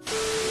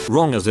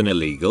 Wrong as in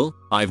illegal?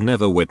 I've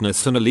never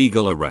witnessed an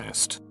illegal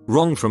arrest.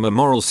 Wrong from a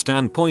moral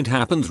standpoint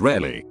happens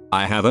rarely.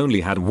 I have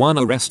only had one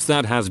arrest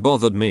that has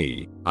bothered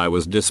me. I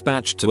was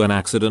dispatched to an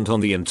accident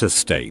on the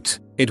interstate.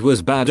 It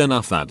was bad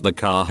enough that the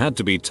car had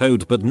to be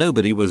towed, but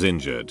nobody was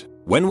injured.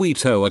 When we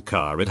tow a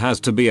car, it has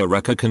to be a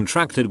wrecker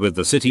contracted with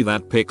the city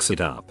that picks it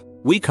up.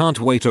 We can't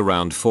wait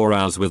around 4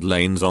 hours with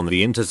lanes on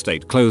the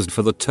interstate closed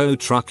for the tow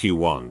truck you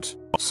want.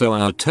 So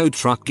our tow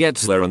truck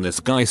gets there and this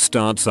guy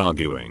starts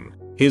arguing.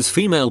 His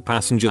female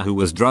passenger who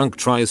was drunk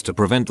tries to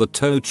prevent the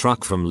tow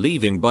truck from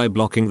leaving by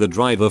blocking the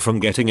driver from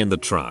getting in the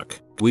truck.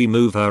 We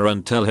move her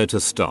and tell her to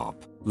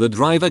stop. The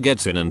driver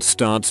gets in and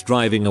starts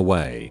driving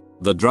away.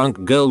 The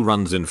drunk girl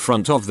runs in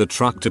front of the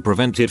truck to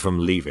prevent it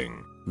from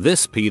leaving.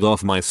 This peed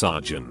off my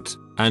sergeant,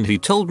 and he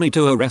told me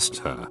to arrest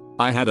her.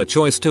 I had a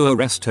choice to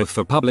arrest her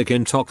for public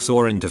intox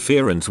or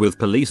interference with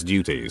police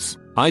duties.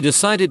 I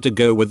decided to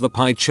go with the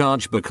PI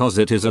charge because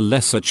it is a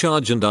lesser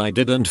charge and I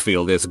didn't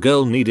feel this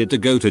girl needed to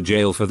go to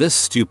jail for this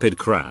stupid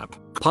crap.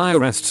 PI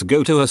arrests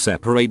go to a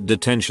separate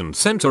detention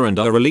center and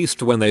are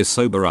released when they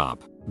sober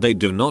up. They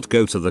do not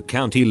go to the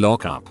county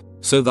lockup.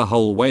 So the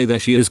whole way there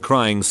she is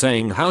crying,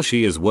 saying how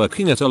she is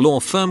working at a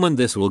law firm and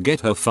this will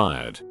get her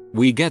fired.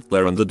 We get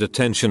there and the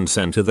detention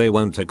center, they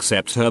won't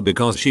accept her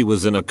because she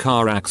was in a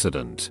car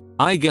accident.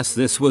 I guess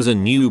this was a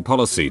new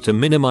policy to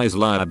minimize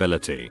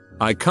liability.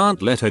 I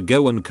can't let her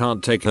go and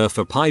can't take her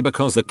for PI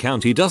because the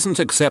county doesn't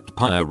accept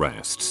PI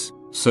arrests.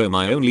 So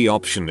my only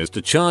option is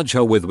to charge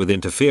her with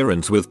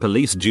interference with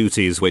police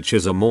duties, which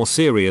is a more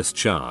serious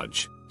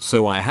charge.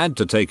 So I had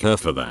to take her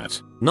for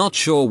that. Not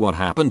sure what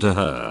happened to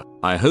her.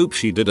 I hope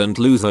she didn't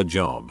lose her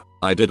job.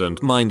 I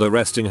didn't mind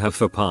arresting her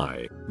for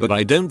PI, but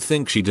I don't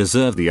think she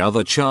deserved the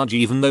other charge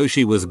even though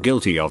she was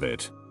guilty of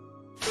it.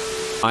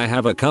 I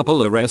have a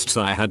couple arrests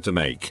I had to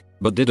make,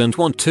 but didn't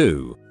want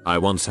to. I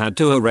once had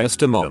to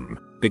arrest a mom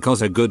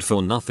because a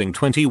good-for-nothing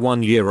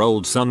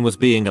 21-year-old son was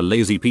being a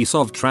lazy piece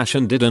of trash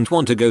and didn't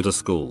want to go to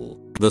school.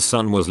 The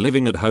son was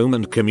living at home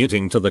and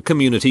commuting to the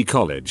community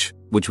college,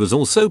 which was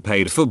also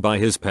paid for by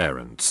his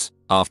parents.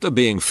 After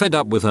being fed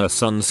up with her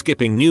son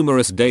skipping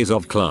numerous days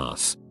of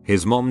class,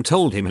 his mom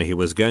told him he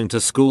was going to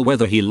school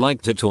whether he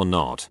liked it or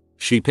not.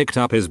 She picked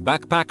up his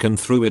backpack and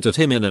threw it at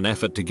him in an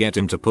effort to get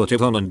him to put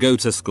it on and go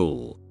to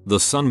school. The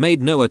son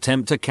made no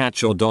attempt to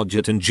catch or dodge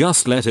it and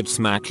just let it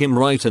smack him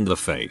right in the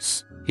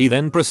face. He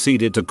then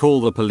proceeded to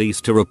call the police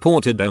to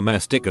report a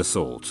domestic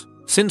assault.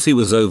 Since he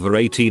was over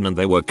 18 and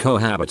they were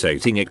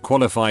cohabitating, it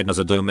qualified as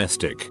a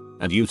domestic,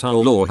 and Utah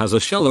law has a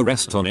shell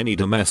arrest on any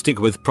domestic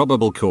with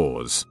probable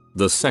cause.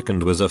 The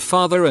second was a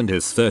father and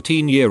his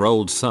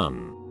 13-year-old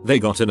son. They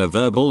got in a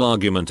verbal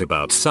argument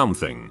about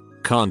something.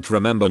 Can't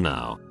remember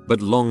now,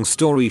 but long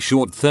story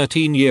short,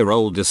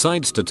 13-year-old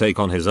decides to take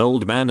on his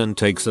old man and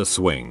takes a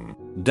swing.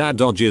 Dad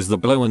dodges the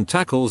blow and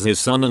tackles his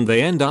son and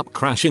they end up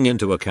crashing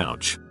into a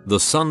couch. The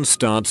son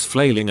starts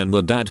flailing and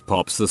the dad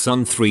pops the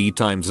son 3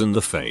 times in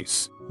the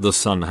face. The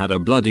son had a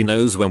bloody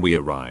nose when we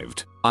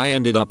arrived. I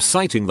ended up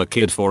citing the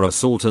kid for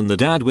assault and the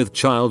dad with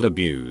child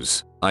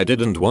abuse. I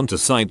didn't want to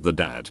cite the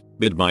dad,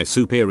 but my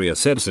superior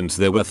said since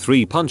there were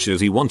 3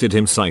 punches he wanted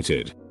him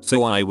cited,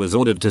 so I was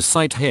ordered to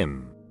cite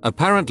him.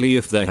 Apparently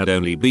if there had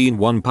only been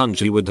 1 punch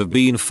he would have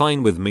been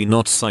fine with me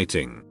not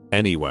citing.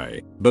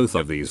 Anyway, both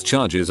of these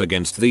charges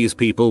against these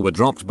people were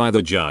dropped by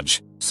the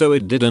judge, so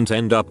it didn't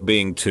end up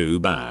being too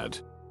bad.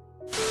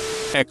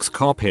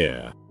 Ex-cop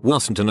here.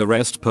 Wasn't an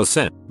arrest per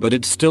se, but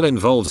it still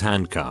involves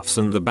handcuffs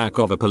and the back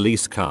of a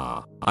police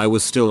car. I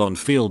was still on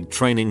field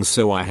training,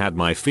 so I had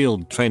my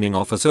field training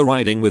officer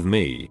riding with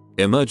me.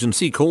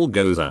 Emergency call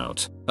goes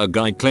out. A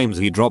guy claims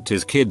he dropped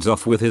his kids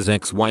off with his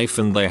ex-wife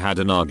and they had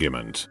an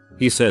argument.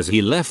 He says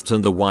he left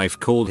and the wife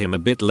called him a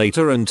bit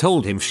later and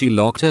told him she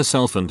locked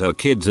herself and her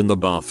kids in the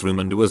bathroom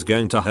and was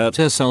going to hurt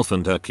herself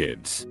and her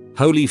kids.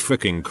 Holy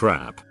freaking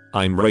crap.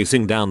 I'm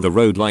racing down the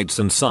road, lights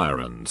and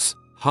sirens.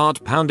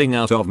 Heart pounding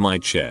out of my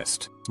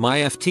chest. My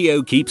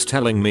FTO keeps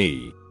telling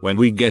me, when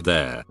we get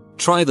there,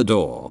 try the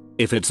door.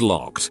 If it's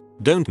locked,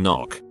 don't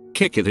knock.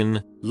 Kick it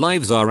in.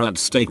 Lives are at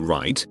stake,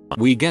 right?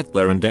 We get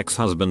there and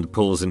ex-husband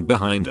pulls in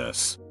behind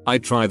us. I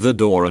try the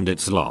door and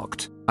it's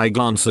locked. I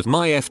glance at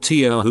my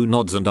FTO who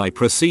nods and I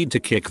proceed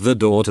to kick the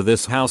door to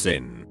this house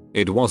in.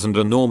 It wasn't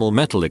a normal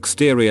metal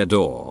exterior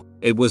door.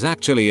 It was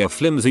actually a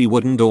flimsy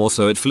wooden door,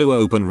 so it flew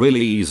open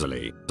really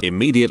easily.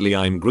 Immediately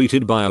I'm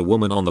greeted by a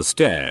woman on the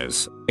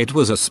stairs. It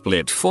was a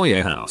split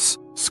foyer house.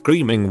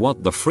 Screaming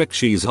what the frick,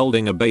 she's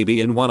holding a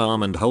baby in one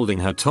arm and holding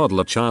her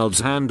toddler child's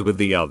hand with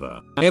the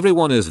other.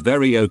 Everyone is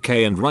very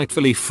okay and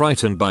rightfully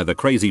frightened by the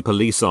crazy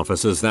police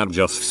officers that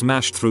just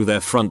smashed through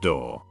their front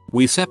door.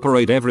 We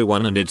separate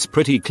everyone and it's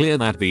pretty clear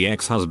that the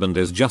ex-husband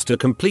is just a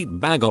complete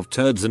bag of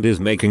turds and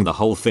is making the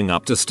whole thing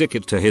up to stick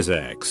it to his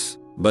ex.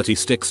 But he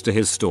sticks to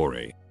his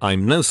story.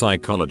 I'm no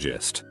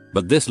psychologist,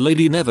 but this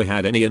lady never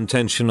had any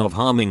intention of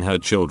harming her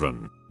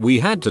children. We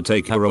had to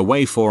take her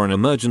away for an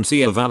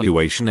emergency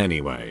evaluation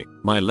anyway.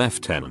 My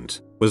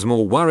lieutenant was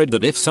more worried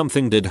that if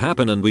something did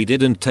happen and we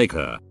didn't take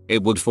her,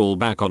 it would fall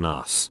back on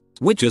us,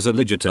 which is a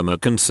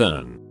legitimate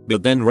concern,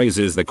 but then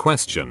raises the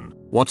question,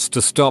 what's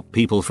to stop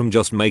people from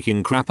just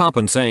making crap up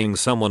and saying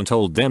someone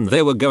told them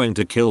they were going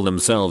to kill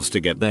themselves to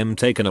get them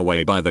taken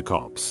away by the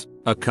cops?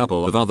 A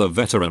couple of other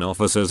veteran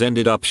officers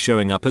ended up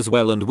showing up as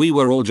well and we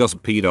were all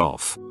just peed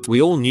off. We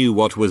all knew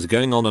what was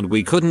going on and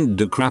we couldn't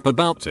do crap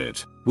about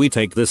it. We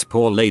take this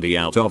poor lady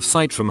out of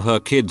sight from her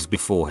kids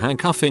before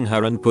handcuffing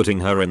her and putting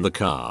her in the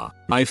car.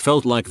 I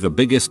felt like the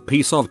biggest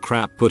piece of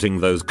crap putting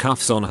those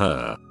cuffs on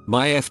her.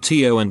 My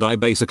FTO and I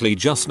basically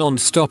just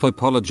non-stop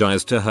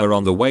apologized to her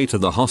on the way to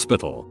the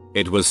hospital.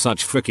 It was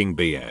such freaking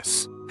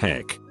BS.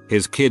 Heck,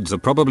 his kids are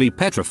probably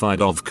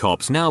petrified of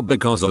cops now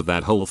because of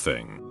that whole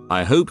thing.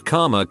 I hope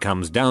karma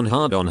comes down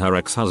hard on her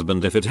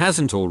ex-husband if it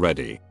hasn't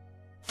already.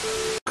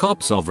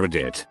 Cops of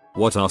Reddit.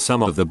 What are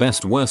some of the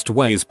best worst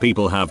ways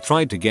people have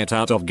tried to get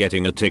out of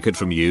getting a ticket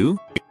from you?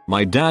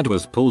 My dad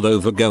was pulled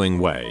over going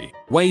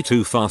way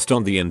too fast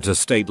on the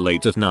interstate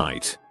late at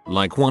night,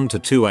 like 1 to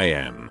 2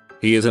 am.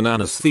 He is an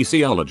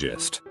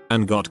anesthesiologist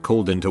and got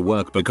called into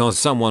work because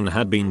someone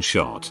had been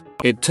shot.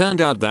 It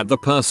turned out that the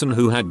person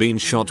who had been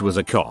shot was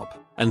a cop.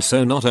 And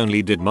so not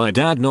only did my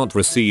dad not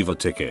receive a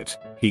ticket,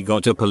 he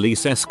got a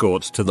police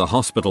escort to the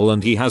hospital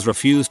and he has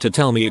refused to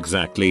tell me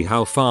exactly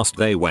how fast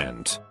they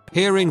went.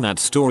 Hearing that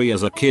story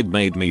as a kid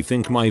made me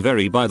think my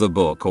very by the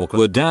book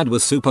awkward dad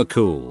was super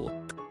cool.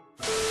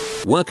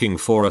 Working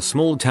for a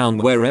small town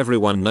where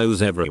everyone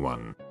knows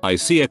everyone, I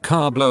see a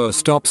car blow a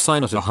stop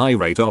sign at a high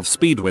rate of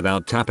speed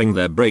without tapping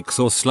their brakes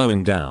or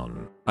slowing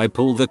down. I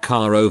pull the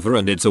car over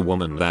and it's a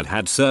woman that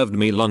had served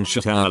me lunch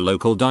at our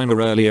local diner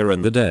earlier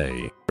in the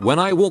day. When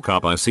I walk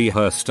up I see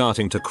her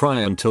starting to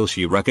cry until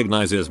she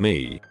recognizes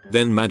me,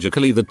 then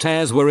magically the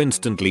tears were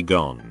instantly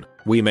gone.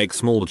 We make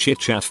small chit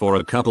chat for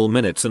a couple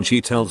minutes and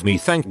she tells me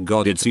thank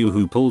God it's you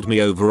who pulled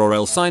me over or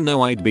else I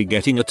know I'd be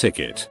getting a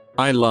ticket.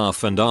 I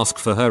laugh and ask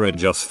for her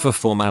just for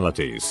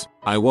formalities.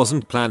 I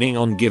wasn't planning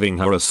on giving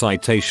her a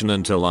citation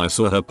until I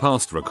saw her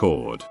past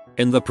record.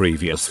 In the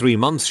previous 3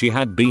 months she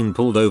had been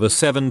pulled over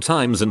 7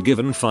 times and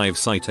given 5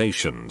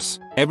 citations.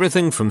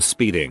 Everything from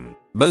speeding,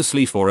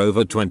 mostly for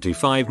over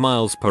 25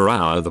 miles per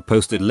hour the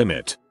posted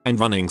limit, and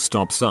running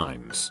stop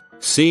signs.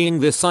 Seeing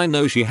this I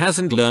know she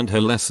hasn't learned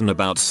her lesson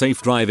about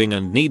safe driving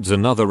and needs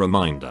another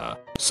reminder.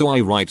 So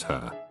I write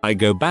her. I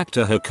go back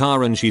to her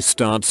car and she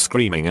starts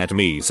screaming at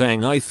me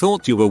saying I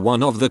thought you were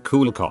one of the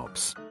cool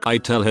cops. I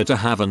tell her to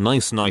have a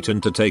nice night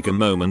and to take a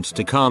moment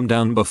to calm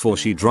down before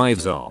she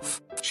drives off.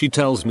 She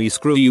tells me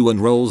screw you and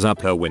rolls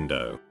up her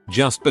window.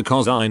 Just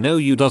because I know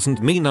you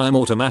doesn't mean I'm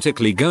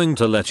automatically going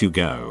to let you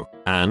go.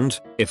 And,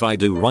 if I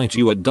do write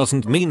you it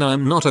doesn't mean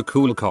I'm not a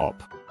cool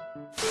cop.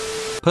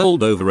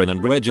 Pulled over in an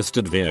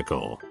unregistered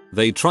vehicle.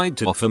 They tried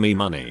to offer me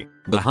money.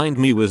 Behind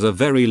me was a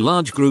very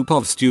large group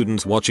of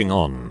students watching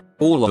on.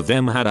 All of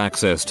them had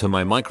access to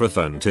my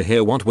microphone to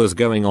hear what was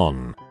going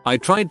on. I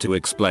tried to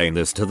explain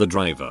this to the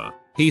driver.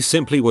 He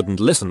simply wouldn't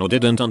listen or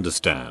didn't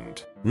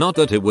understand. Not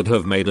that it would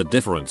have made a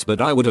difference,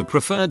 but I would have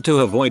preferred to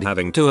avoid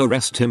having to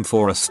arrest him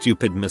for a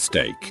stupid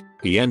mistake.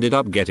 He ended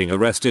up getting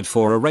arrested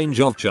for a range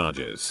of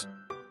charges.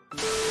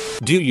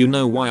 Do you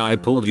know why I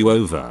pulled you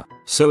over?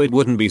 So it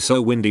wouldn't be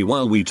so windy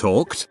while we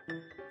talked?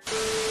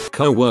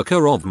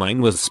 Co-worker of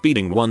mine was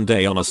speeding one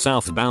day on a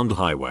southbound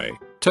highway.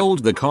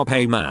 Told the cop,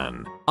 "Hey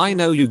man, I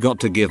know you got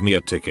to give me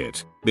a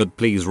ticket, but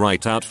please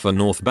write out for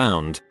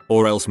northbound,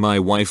 or else my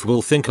wife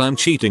will think I'm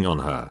cheating on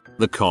her."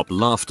 The cop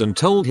laughed and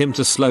told him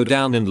to slow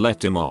down and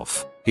let him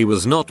off. He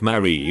was not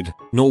married,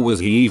 nor was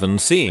he even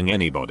seeing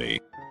anybody.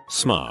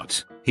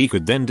 Smart. He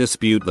could then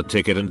dispute the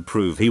ticket and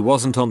prove he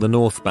wasn't on the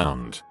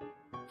northbound.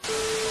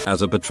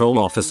 As a patrol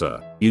officer,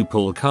 you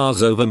pull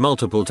cars over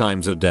multiple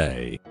times a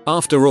day.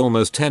 After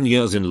almost 10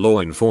 years in law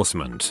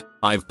enforcement,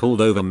 I've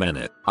pulled over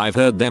many. I've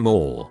heard them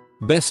all.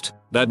 Best,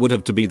 that would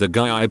have to be the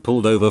guy I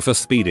pulled over for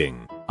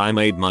speeding. I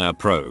made my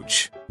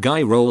approach.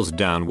 Guy rolls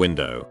down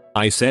window.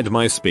 I said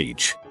my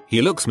speech.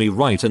 He looks me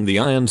right in the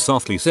eye and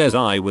softly says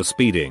I was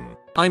speeding.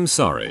 "I'm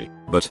sorry,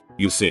 but,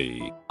 you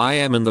see, I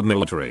am in the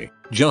military.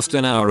 Just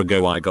an hour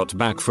ago I got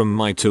back from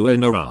my tour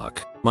in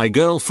Iraq. My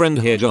girlfriend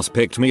here just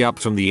picked me up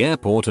from the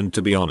airport, and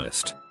to be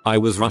honest, I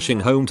was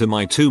rushing home to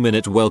my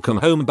 2-minute welcome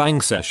home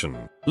bang session.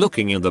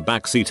 Looking in the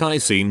backseat I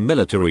seen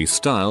military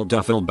style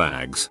duffel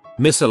bags,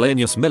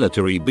 miscellaneous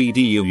military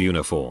BDU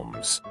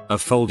uniforms, a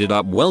folded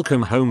up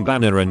welcome home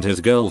banner, and his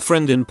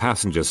girlfriend in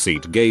passenger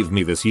seat gave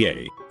me this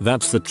 "yay,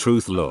 that's the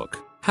truth look.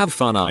 Have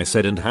fun," I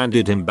said, and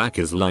handed him back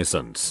his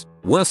license.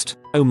 Worst,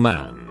 oh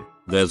man.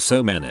 There's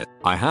so many.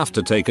 I have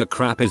to take a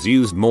crap is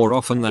used more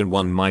often than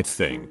one might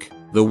think.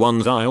 The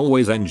ones I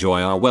always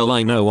enjoy are, "Well,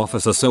 I know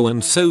officer so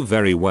and so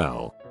very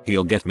well.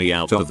 He'll get me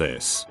out of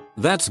this."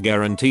 That's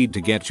guaranteed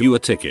to get you a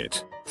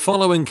ticket.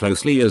 Following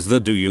closely is the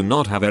 "Do you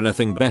not have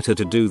anything better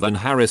to do than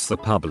harass the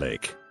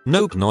public?"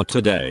 Nope, not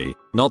today.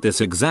 Not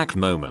this exact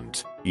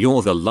moment.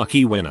 You're the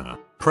lucky winner.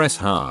 Press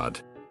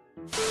hard.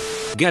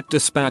 Get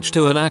dispatched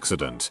to an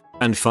accident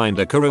and find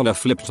a Corolla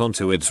flipped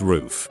onto its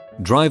roof.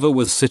 Driver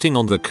was sitting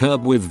on the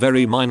curb with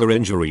very minor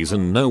injuries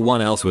and no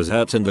one else was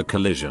hurt in the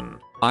collision.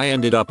 I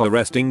ended up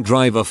arresting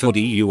driver for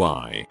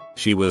DUI.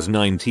 She was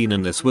 19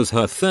 and this was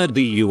her third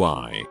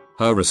DUI.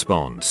 Her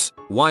response: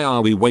 "Why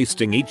are we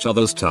wasting each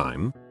other's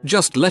time?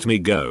 Just let me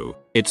go.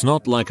 It's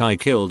not like I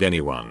killed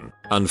anyone."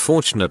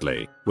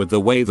 Unfortunately, with the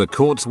way the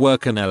courts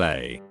work in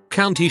LA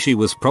County, she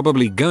was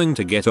probably going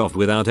to get off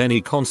without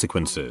any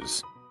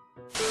consequences.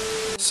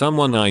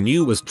 Someone I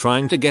knew was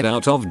trying to get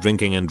out of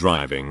drinking and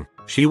driving.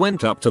 She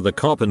went up to the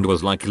cop and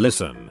was like,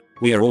 "Listen,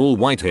 we're all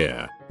white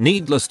here."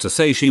 Needless to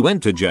say, she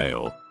went to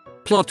jail.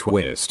 Plot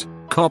twist: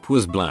 cop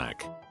was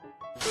black.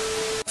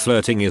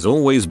 Flirting is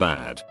always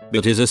bad,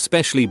 but is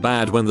especially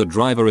bad when the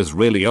driver is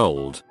really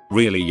old,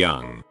 really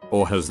young,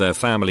 or has their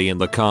family in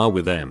the car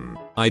with them.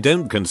 I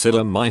don't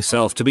consider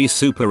myself to be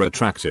super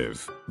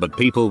attractive, but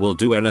people will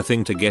do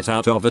anything to get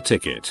out of a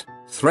ticket.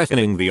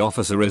 Threatening the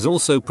officer is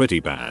also pretty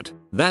bad.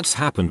 That's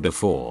happened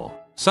before.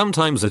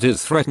 Sometimes it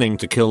is threatening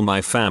to kill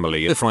my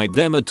family if I write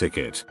them a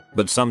ticket,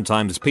 but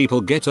sometimes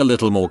people get a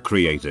little more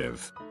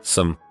creative.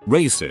 Some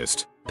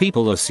racist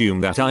people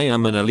assume that I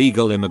am an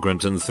illegal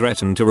immigrant and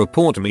threaten to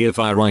report me if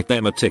I write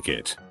them a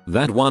ticket.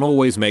 That one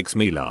always makes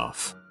me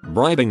laugh.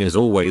 Bribing is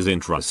always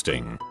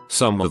interesting.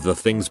 Some of the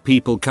things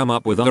people come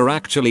up with are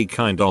actually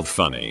kind of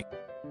funny.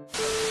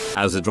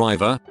 As a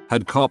driver,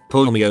 had cop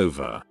pull me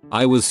over.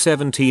 I was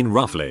 17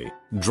 roughly,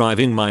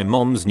 driving my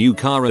mom's new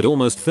car at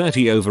almost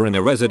 30 over in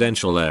a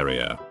residential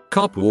area.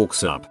 Cop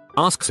walks up,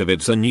 asks if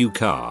it's a new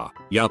car.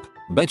 Yup,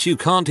 bet you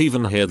can't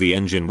even hear the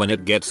engine when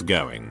it gets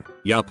going.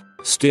 Yup,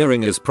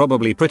 steering is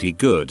probably pretty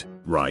good,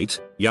 right?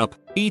 Yup,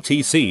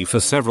 etc. for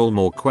several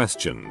more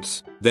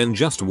questions. Then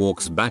just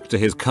walks back to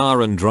his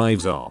car and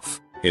drives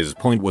off. His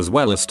point was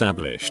well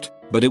established,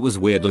 but it was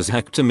weird as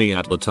heck to me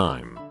at the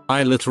time.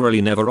 I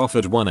literally never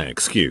offered one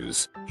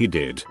excuse. He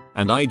did,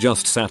 and I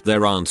just sat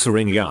there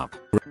answering yup.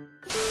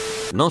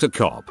 Not a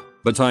cop,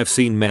 but I've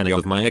seen many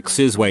of my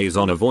ex's ways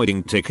on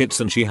avoiding tickets,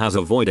 and she has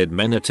avoided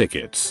many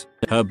tickets.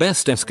 Her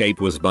best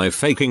escape was by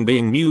faking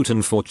being mute.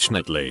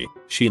 Unfortunately,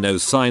 she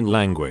knows sign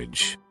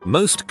language.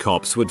 Most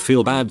cops would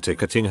feel bad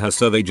ticketing her,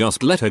 so they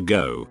just let her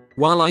go,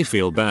 while I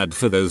feel bad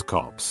for those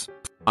cops.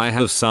 I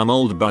have some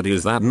old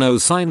buddies that know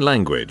sign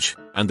language,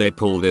 and they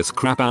pull this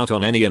crap out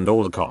on any and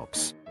all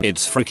cops.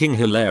 It's freaking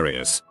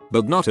hilarious,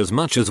 but not as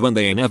much as when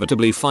they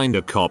inevitably find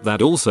a cop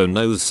that also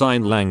knows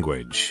sign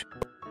language.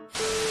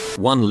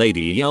 One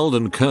lady yelled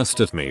and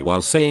cursed at me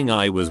while saying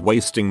I was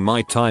wasting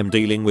my time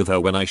dealing with her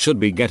when I should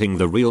be getting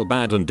the real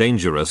bad and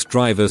dangerous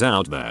drivers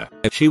out there.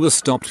 She was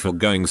stopped for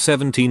going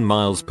 17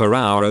 miles per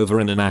hour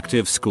over in an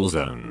active school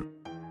zone.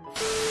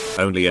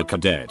 Only a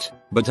cadet,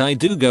 but I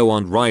do go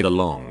on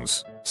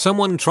ride-alongs.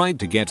 Someone tried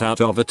to get out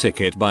of a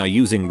ticket by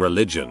using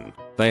religion.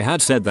 They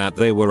had said that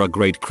they were a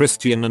great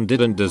Christian and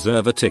didn't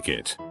deserve a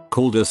ticket.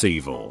 Called us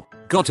evil.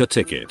 Got a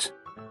ticket.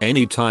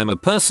 Anytime a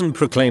person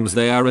proclaims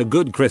they are a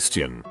good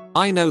Christian,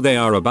 I know they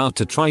are about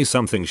to try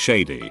something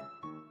shady.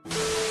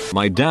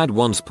 My dad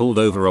once pulled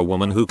over a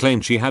woman who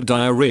claimed she had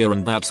diarrhea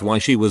and that's why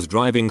she was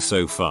driving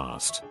so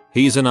fast.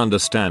 He's an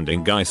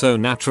understanding guy, so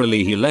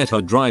naturally he let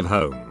her drive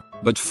home,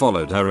 but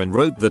followed her and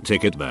wrote the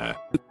ticket there.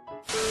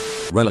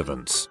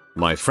 Relevance.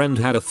 My friend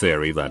had a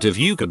theory that if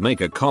you could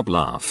make a cop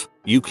laugh,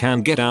 you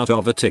can get out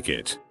of a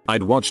ticket.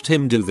 I'd watched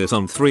him do this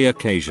on 3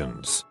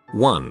 occasions.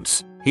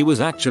 Once, he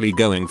was actually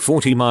going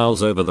 40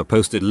 miles over the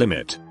posted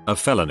limit, a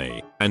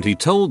felony, and he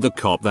told the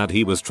cop that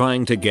he was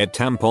trying to get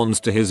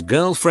tampons to his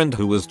girlfriend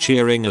who was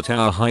cheering at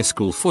our high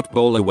school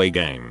football away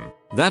game.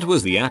 That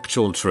was the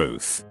actual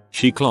truth.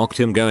 She clocked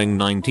him going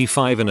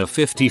 95 in a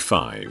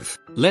 55,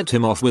 let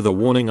him off with a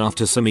warning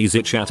after some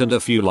easy chat and a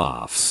few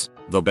laughs.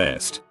 The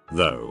best,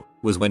 though,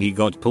 was when he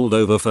got pulled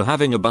over for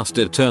having a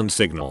busted turn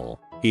signal.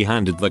 He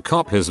handed the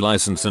cop his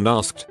license and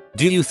asked,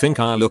 "Do you think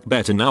I look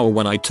better now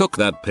when I took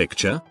that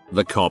picture?"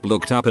 The cop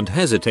looked up and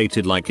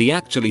hesitated like he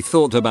actually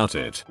thought about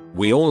it.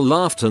 We all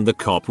laughed and the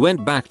cop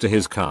went back to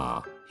his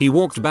car. He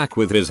walked back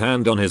with his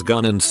hand on his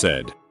gun and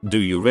said, "Do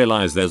you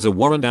realize there's a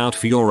warrant out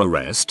for your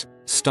arrest?"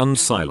 Stunned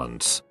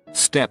silence.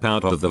 Step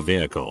out of the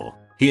vehicle.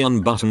 He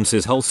unbuttons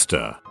his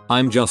holster.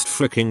 "I'm just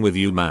fricking with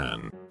you,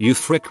 man. You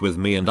frick with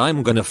me and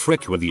I'm gonna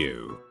frick with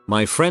you."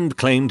 My friend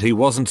claimed he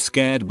wasn't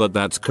scared, but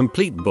that's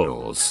complete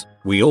balls.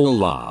 We all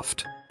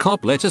laughed.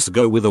 Cop let us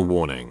go with a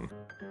warning.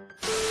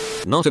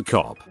 Not a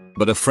cop,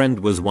 but a friend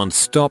was once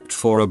stopped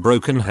for a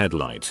broken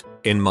headlight.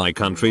 In my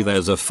country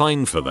there's a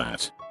fine for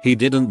that. He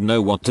didn't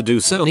know what to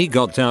do, so he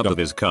got out of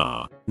his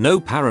car, no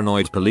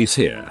paranoid police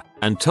here,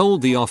 and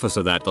told the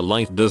officer that the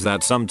light does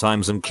that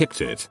sometimes and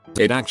kicked it.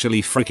 It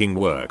actually freaking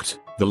worked.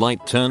 The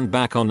light turned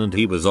back on and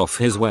he was off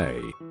his way.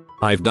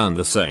 I've done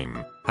the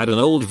same. Had an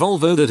old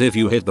Volvo that if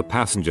you hit the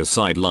passenger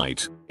side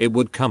light, it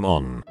would come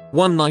on.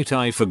 One night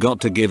I forgot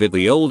to give it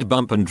the old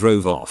bump and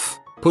drove off.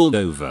 Pulled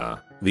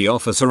over. The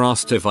officer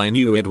asked if I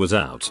knew it was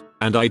out,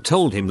 and I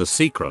told him the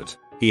secret.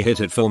 He hit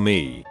it for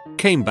me.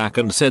 Came back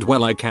and said,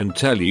 "Well, I can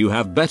tell you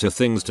have better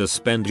things to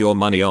spend your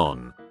money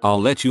on.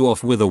 I'll let you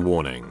off with a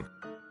warning."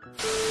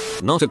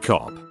 Not a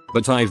cop,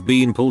 but I've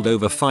been pulled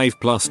over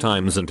 5+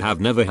 times and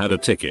have never had a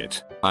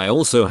ticket. I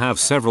also have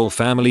several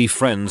family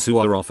friends who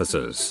are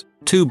officers.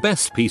 2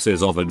 best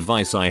pieces of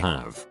advice I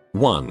have.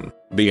 1.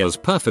 Be as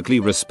perfectly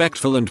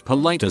respectful and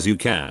polite as you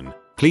can.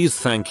 Please,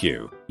 thank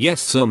you.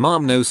 Yes sir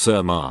ma'am, no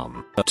sir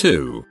ma'am.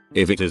 2.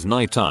 If it is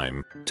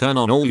nighttime, turn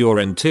on all your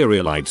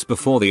interior lights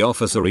before the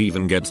officer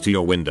even gets to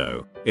your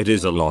window. It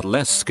is a lot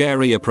less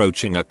scary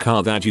approaching a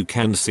car that you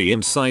can see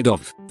inside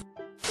of.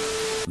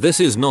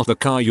 This is not the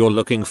car you're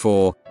looking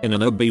for. In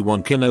an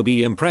Obi-Wan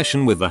Kenobi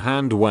impression with the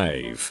hand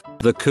wave.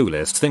 The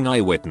coolest thing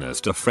I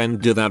witnessed a friend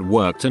do that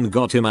worked and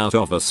got him out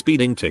of a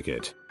speeding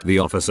ticket. The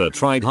officer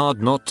tried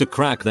hard not to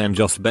crack, then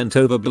just bent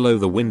over below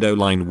the window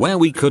line where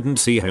we couldn't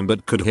see him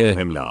but could hear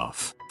him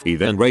laugh. He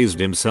then raised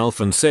himself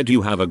and said,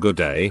 "You have a good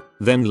day,"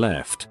 then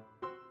left.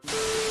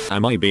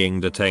 Am I being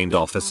detained,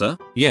 officer?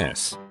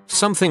 Yes.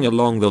 Something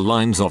along the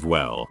lines of,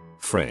 "Well,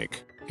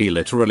 frick." He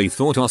literally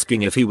thought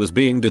asking if he was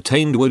being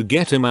detained would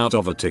get him out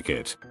of a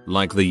ticket,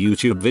 like the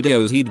YouTube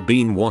videos he'd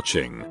been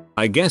watching.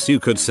 I guess you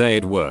could say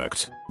it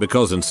worked,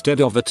 because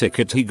instead of a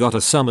ticket he got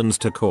a summons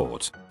to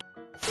court.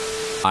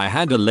 I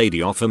had a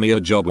lady offer me a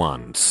job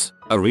once,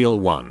 a real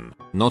one,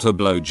 not a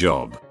blow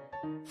job.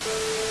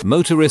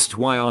 Motorist,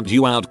 why aren't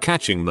you out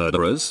catching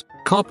murderers?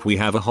 Cop, we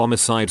have a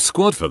homicide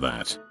squad for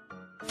that.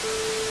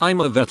 I'm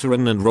a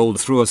veteran and rolled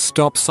through a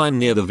stop sign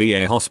near the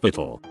VA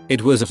hospital.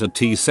 It was at a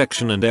T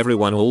section and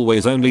everyone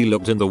always only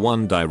looked in the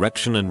one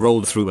direction and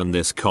rolled through, and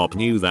this cop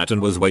knew that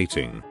and was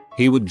waiting.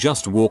 He would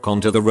just walk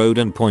onto the road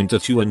and point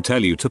at you and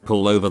tell you to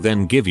pull over,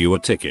 then give you a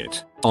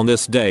ticket. On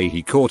this day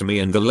he caught me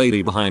and the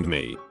lady behind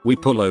me. We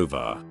pull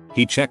over.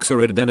 He checks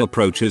her ID, then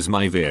approaches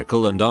my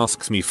vehicle and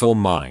asks me for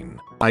mine.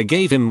 I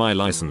gave him my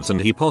license and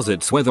he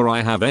posits whether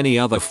I have any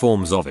other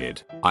forms of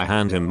it. I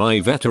hand him my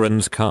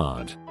veteran's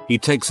card. He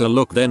takes a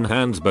look, then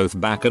hands both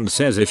back and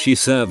says if she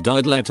served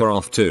I'd let her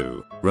off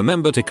too.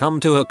 Remember to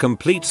come to a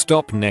complete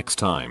stop next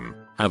time.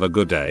 Have a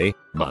good day,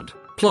 bud.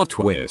 Plot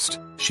twist.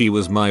 She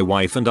was my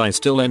wife and I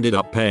still ended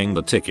up paying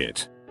the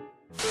ticket.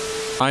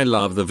 I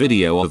love the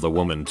video of the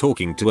woman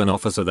talking to an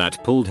officer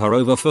that pulled her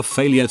over for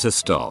failure to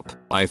stop.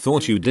 "I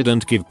thought you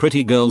didn't give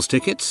pretty girls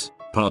tickets?"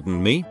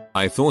 Pardon me?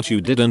 I thought you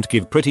didn't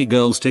give pretty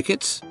girls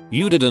tickets?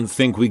 You didn't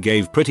think we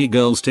gave pretty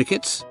girls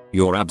tickets?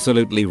 You're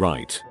absolutely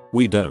right.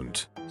 We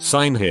don't.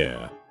 Sign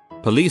here.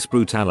 Police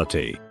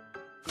brutality.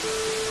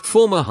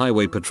 Former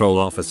highway patrol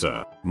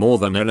officer. More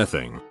than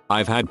anything,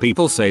 I've had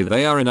people say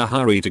they are in a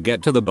hurry to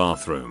get to the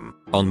bathroom.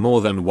 On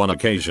more than one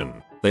occasion,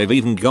 they've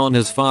even gone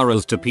as far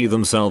as to pee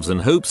themselves in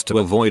hopes to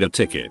avoid a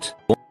ticket.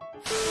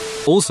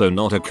 Also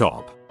not a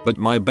cop, but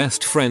my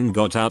best friend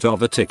got out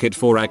of a ticket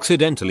for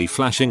accidentally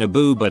flashing a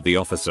boob at the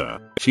officer.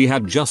 She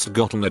had just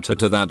gotten a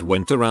tattoo that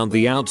went around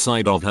the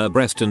outside of her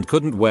breast and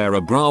couldn't wear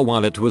a bra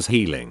while it was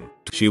healing.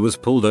 She was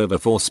pulled over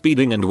for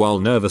speeding, and while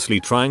nervously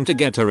trying to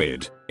get her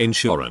ID,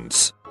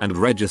 insurance, and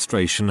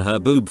registration, her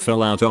boob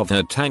fell out of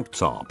her tank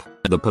top.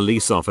 The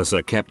police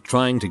officer kept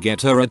trying to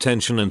get her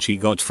attention and she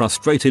got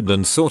frustrated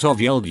and sort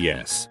of yelled,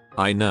 "Yes,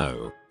 I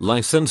know.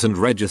 License and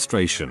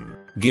registration.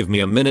 Give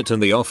me a minute,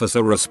 and the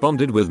officer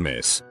responded with,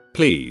 "Miss,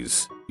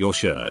 please, your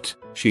shirt."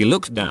 She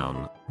looked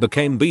down,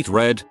 became beet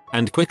red,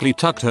 and quickly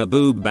tucked her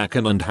boob back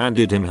in and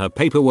handed him her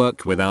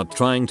paperwork without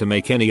trying to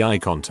make any eye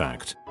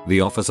contact.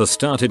 The officer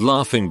started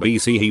laughing, but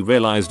he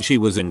realized she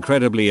was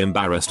incredibly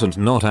embarrassed and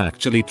not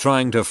actually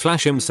trying to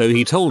flash him, so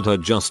he told her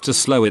just to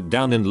slow it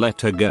down and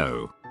let her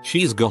go.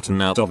 She's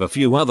gotten out of a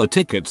few other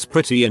tickets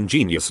pretty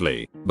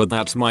ingeniously, but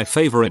that's my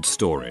favorite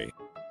story.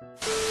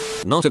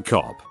 Not a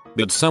cop,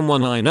 but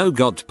someone I know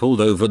got pulled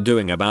over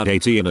doing about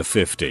 80 in a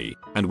 50,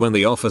 and when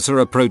the officer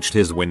approached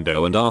his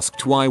window and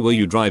asked, "Why were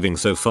you driving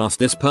so fast?"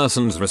 this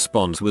person's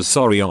response was,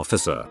 "Sorry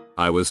officer,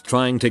 I was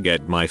trying to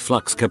get my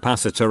flux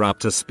capacitor up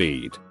to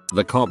speed."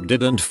 The cop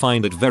didn't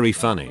find it very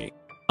funny.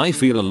 I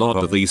feel a lot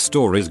of these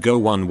stories go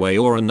one way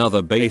or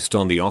another based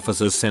on the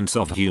officer's sense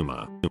of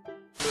humor.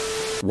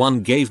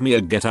 One gave me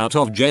a get out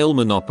of jail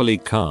Monopoly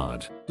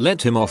card.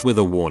 Let him off with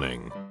a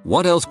warning.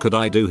 What else could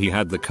I do? He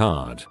had the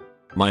card.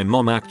 My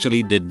mom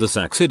actually did this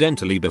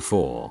accidentally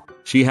before.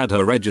 She had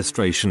her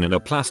registration in a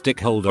plastic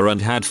holder and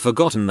had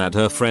forgotten that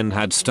her friend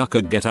had stuck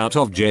a get out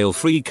of jail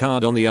free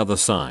card on the other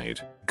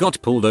side.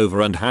 Got pulled over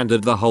and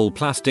handed the whole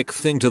plastic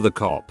thing to the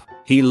cop.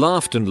 He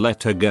laughed and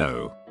let her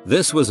go.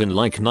 This was in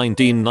like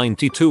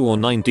 1992 or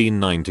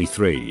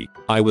 1993.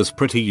 I was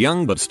pretty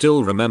young but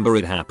still remember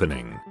it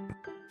happening.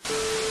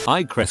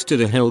 I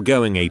crested a hill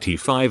going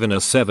 85 in a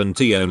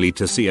 70 only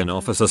to see an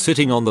officer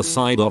sitting on the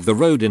side of the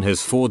road in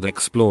his Ford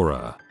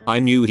Explorer. I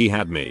knew he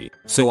had me,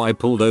 so I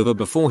pulled over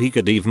before he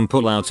could even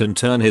pull out and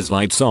turn his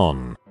lights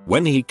on.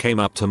 When he came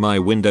up to my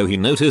window, he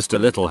noticed a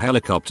little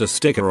helicopter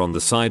sticker on the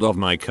side of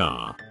my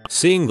car.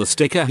 Seeing the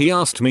sticker, he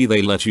asked me,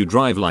 "They let you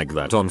drive like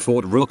that on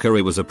Fort Rookery?"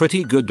 It was a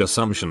pretty good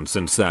assumption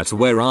since that's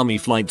where Army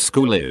Flight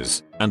School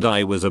is, and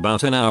I was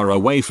about an hour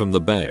away from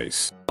the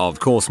base. Of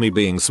course, me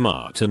being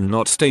smart and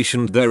not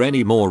stationed there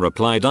anymore,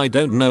 replied, "I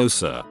don't know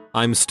sir,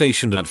 I'm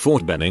stationed at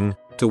Fort Benning."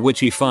 To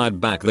which he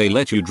fired back, "They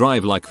let you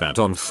drive like that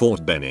on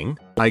Fort Benning?"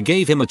 I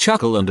gave him a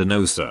chuckle and a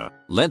 "No sir,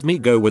 let me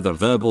go" with a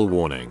verbal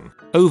warning.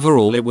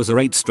 Overall it was a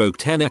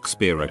 8/10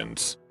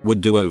 experience.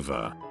 Would do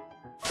over.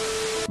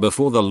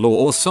 Before the law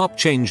or SOP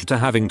changed to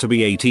having to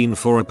be 18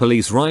 for a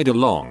police ride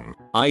along,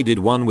 I did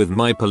one with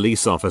my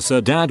police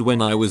officer dad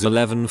when I was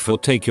 11 for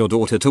Take Your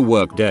Daughter to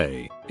Work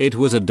Day. It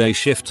was a day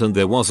shift and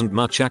there wasn't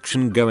much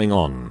action going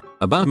on.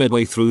 About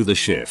midway through the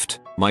shift,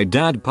 my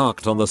dad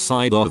parked on the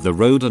side of the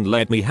road and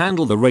let me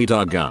handle the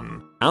radar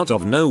gun. Out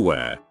of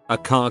nowhere, a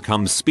car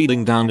comes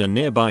speeding down a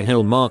nearby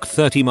hill marked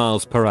 30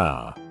 miles per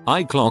hour.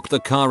 I clocked the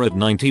car at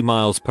 90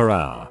 miles per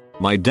hour.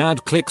 My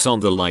dad clicks on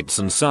the lights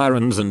and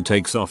sirens and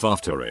takes off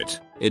after it.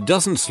 It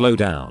doesn't slow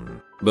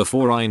down.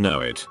 Before I know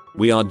it,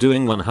 we are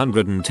doing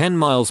 110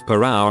 miles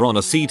per hour on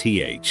a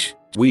CTH.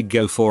 We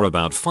go for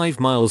about 5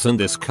 miles and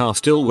this car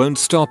still won't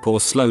stop or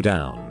slow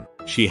down.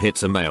 She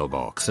hits a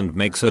mailbox and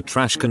makes her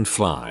trash can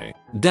fly.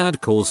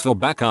 Dad calls for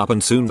backup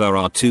and soon there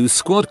are 2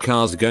 squad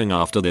cars going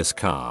after this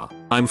car.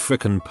 I'm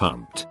frickin'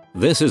 pumped.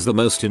 This is the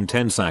most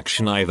intense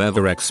action I've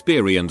ever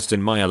experienced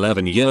in my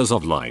 11 years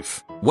of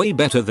life. Way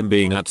better than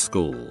being at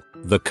school.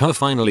 The car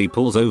finally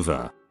pulls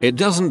over. It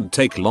doesn't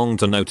take long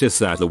to notice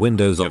that the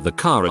windows of the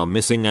car are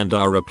missing and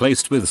are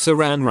replaced with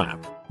saran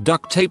wrap,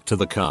 duct tape to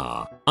the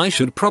car. I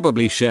should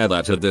probably share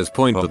that at this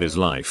point of his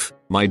life,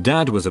 my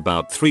dad was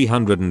about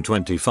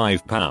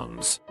 325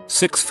 pounds,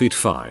 6 feet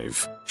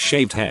 5,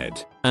 shaved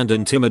head, and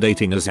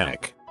intimidating as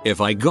heck.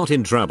 If I got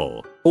in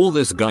trouble, all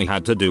this guy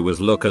had to do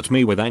was look at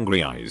me with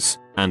angry eyes,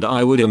 and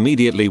I would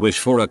immediately wish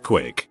for a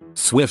quick,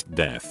 swift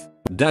death.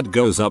 Dad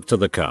goes up to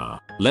the car,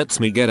 lets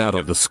me get out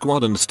of the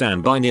squad and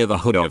stand by near the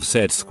hood of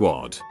said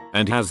squad,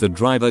 and has the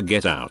driver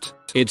get out.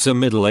 It's a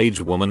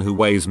middle-aged woman who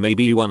weighs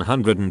maybe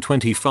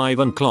 125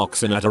 and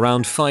clocks in at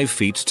around 5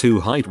 feet 2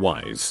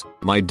 height-wise.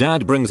 My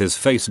dad brings his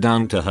face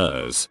down to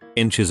hers,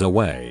 inches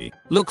away,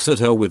 looks at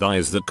her with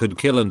eyes that could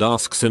kill and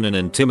asks in an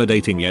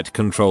intimidating yet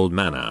controlled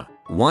manner,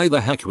 "Why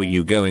the heck were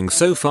you going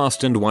so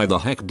fast and why the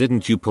heck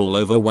didn't you pull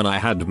over when I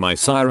had my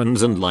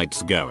sirens and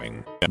lights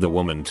going?" The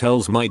woman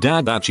tells my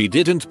dad that she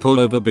didn't pull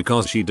over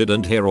because she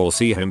didn't hear or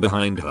see him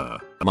behind her.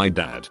 My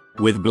dad,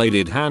 with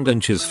bladed hand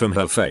inches from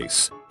her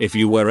face, if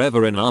you were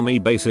ever in army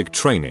basic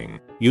training,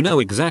 you know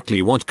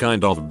exactly what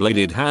kind of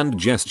bladed hand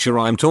gesture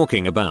I'm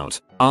talking about,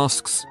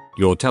 asks,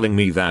 "You're telling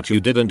me that you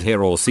didn't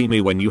hear or see me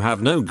when you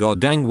have no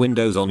goddamn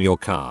windows on your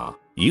car?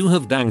 You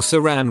have dang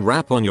saran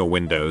wrap on your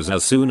windows."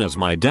 As soon as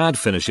my dad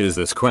finishes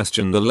this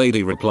question, the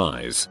lady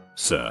replies,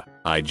 "Sir,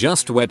 I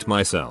just wet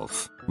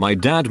myself." My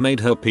dad made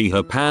her pee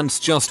her pants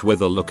just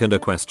with a look and a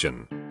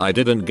question. I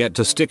didn't get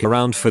to stick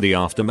around for the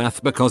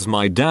aftermath because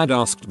my dad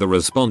asked the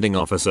responding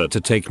officer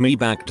to take me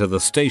back to the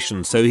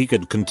station so he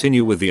could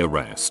continue with the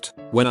arrest.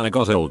 When I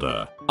got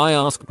older, I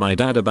asked my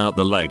dad about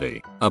the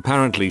lady.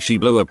 Apparently she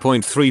blew a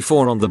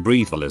 .34 on the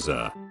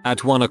breathalyzer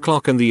at 1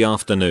 o'clock in the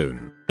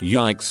afternoon.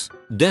 Yikes.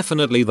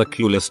 Definitely the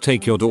coolest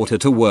Take Your Daughter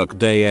to Work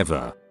day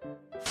ever.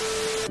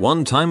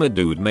 One time a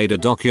dude made a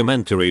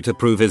documentary to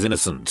prove his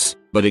innocence,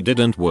 but it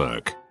didn't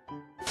work.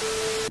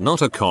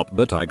 Not a cop,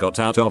 but I got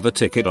out of a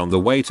ticket on the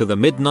way to the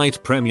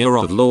midnight premiere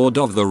of Lord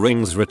of the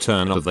Rings: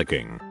 Return of the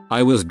King.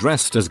 I was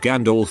dressed as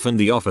Gandalf and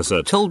the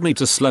officer told me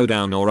to slow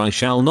down or I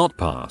shall not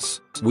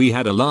pass. We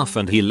had a laugh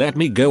and he let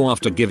me go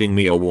after giving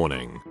me a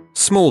warning.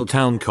 Small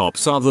town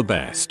cops are the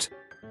best.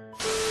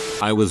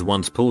 I was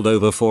once pulled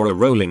over for a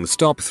rolling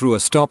stop through a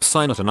stop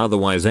sign at an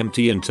otherwise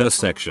empty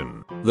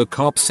intersection. The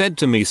cop said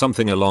to me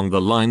something along the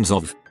lines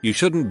of, "You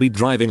shouldn't be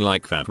driving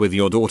like that with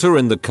your daughter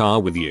in the car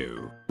with you."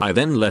 I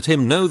then let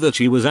him know that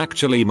she was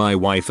actually my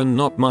wife and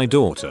not my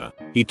daughter.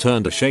 He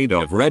turned a shade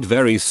of red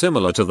very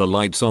similar to the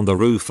lights on the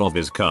roof of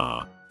his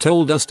car,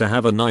 told us to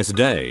have a nice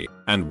day,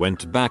 and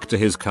went back to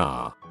his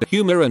car.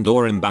 Humor and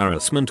or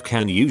embarrassment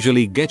can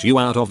usually get you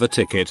out of a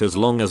ticket as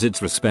long as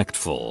it's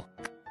respectful.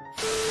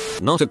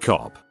 Not a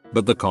cop,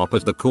 but the cop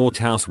at the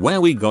courthouse where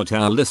we got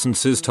our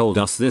licenses told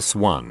us this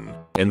one.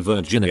 In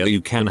Virginia you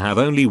can have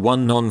only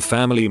one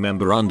non-family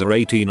member under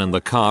 18 in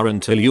the car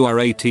until you are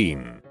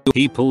 18.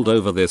 He pulled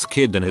over this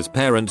kid in his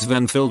parents'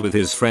 van filled with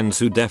his friends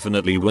who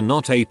definitely were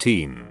not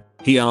 18.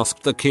 He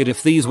asked the kid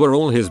if these were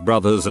all his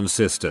brothers and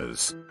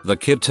sisters. The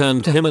kid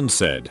turned to him and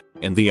said,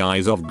 "In the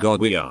eyes of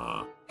God we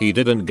are." He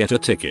didn't get a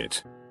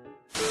ticket.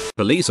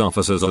 Police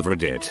officers of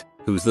Reddit.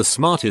 Who's the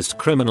smartest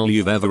criminal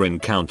you've ever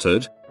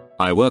encountered?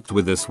 I worked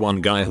with this one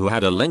guy who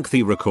had a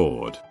lengthy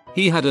record.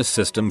 He had a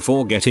system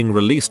for getting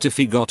released if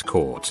he got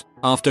caught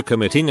after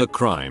committing a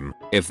crime.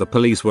 If the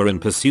police were in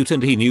pursuit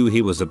and he knew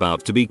he was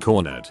about to be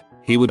cornered,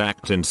 he would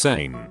act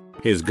insane.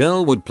 His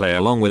girl would play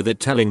along with it,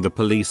 telling the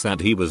police that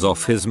he was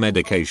off his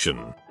medication.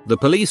 The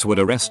police would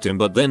arrest him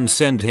but then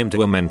send him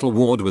to a mental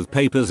ward with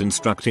papers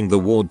instructing the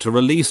ward to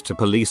release to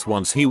police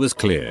once he was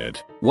cleared.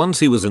 Once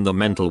he was in the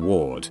mental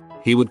ward,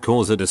 he would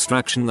cause a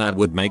distraction that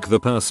would make the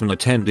person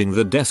attending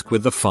the desk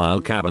with the file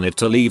cabinet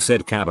to leave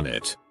said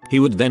cabinet. He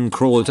would then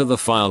crawl to the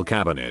file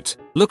cabinet,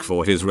 look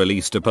for his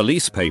release to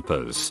police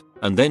papers,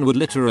 and then would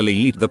literally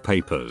eat the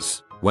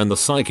papers. When the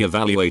psych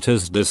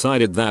evaluators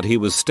decided that he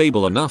was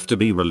stable enough to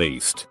be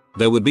released,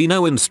 there would be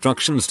no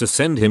instructions to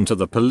send him to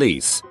the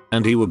police,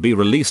 and he would be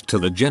released to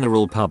the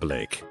general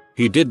public.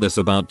 He did this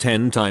about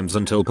 10 times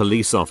until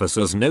police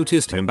officers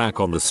noticed him back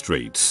on the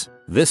streets.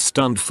 This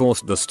stunt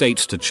forced the state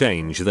to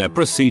change their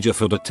procedure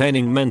for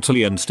detaining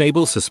mentally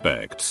unstable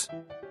suspects.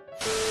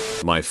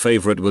 My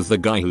favorite was the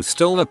guy who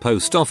stole a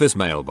post office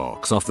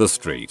mailbox off the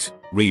street,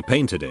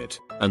 repainted it,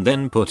 and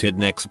then put it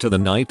next to the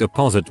night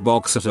deposit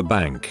box at a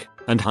bank,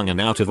 and hung an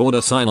out of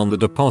order sign on the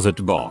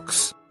deposit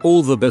box.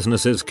 All the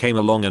businesses came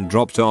along and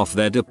dropped off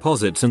their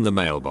deposits in the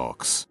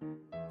mailbox.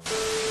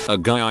 A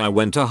guy I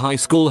went to high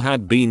school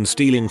had been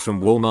stealing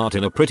from Walmart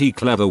in a pretty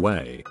clever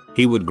way.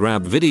 He would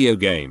grab video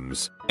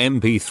games,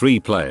 MP3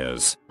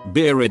 players,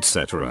 beer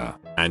etc.,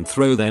 and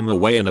throw them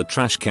away in a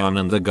trash can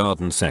in the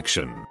garden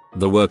section.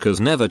 The workers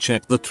never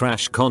checked the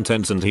trash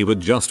contents and he would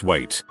just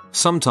wait,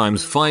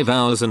 sometimes 5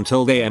 hours,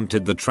 until they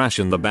emptied the trash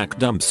in the back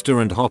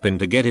dumpster and hop in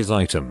to get his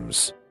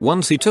items.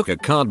 Once he took a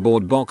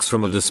cardboard box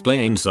from a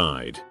display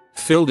inside,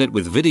 filled it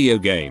with video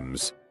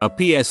games, a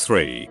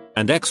PS3,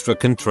 and extra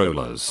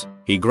controllers.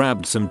 He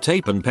grabbed some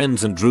tape and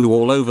pens and drew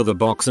all over the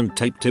box and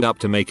taped it up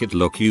to make it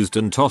look used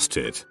and tossed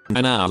it.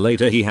 An hour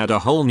later he had a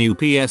whole new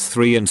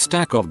PS3 and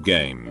stack of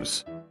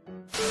games.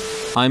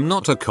 I'm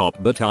not a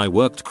cop, but I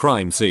worked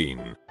crime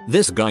scene.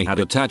 This guy had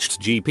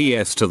attached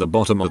GPS to the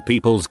bottom of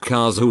people's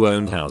cars who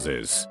owned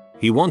houses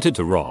he wanted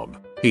to rob.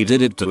 He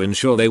did it to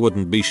ensure they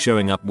wouldn't be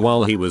showing up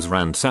while he was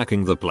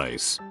ransacking the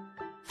place.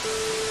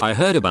 I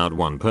heard about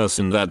one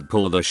person that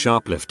pulled a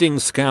shoplifting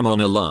scam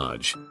on a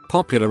large,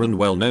 popular and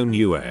well-known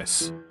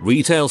US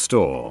retail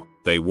store.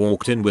 They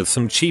walked in with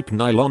some cheap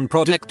nylon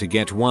product to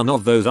get one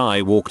of those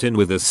 "I walked in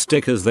with the"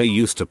 stickers they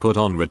used to put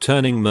on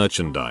returning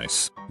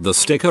merchandise. The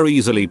sticker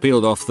easily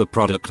peeled off the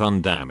product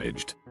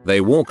undamaged. They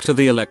walked to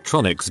the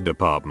electronics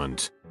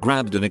department,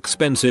 grabbed an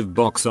expensive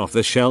box off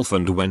the shelf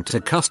and went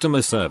to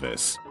customer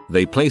service.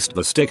 They placed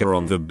the sticker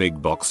on the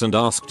big box and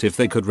asked if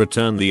they could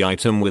return the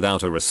item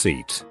without a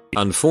receipt.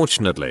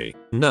 Unfortunately,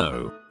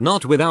 no,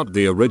 not without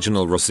the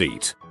original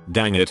receipt.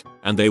 Dang it,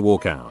 and they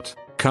walk out.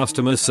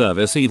 Customer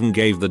service even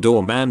gave the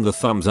doorman the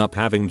thumbs up,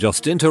 having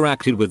just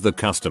interacted with the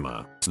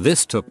customer.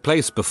 This took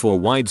place before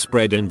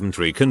widespread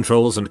inventory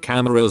controls and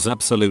cameras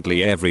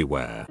absolutely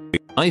everywhere.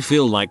 I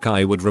feel like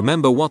I would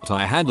remember what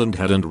I had and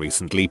hadn't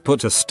recently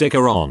put a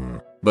sticker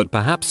on, but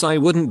perhaps I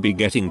wouldn't be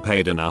getting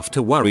paid enough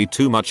to worry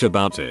too much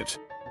about it.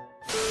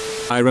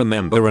 I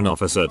remember an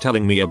officer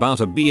telling me about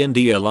a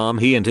B&D alarm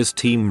he and his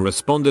team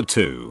responded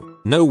to.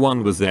 No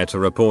one was there to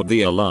report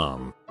the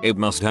alarm. It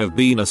must have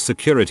been a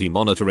security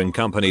monitoring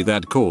company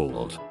that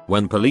called.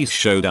 When police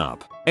showed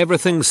up,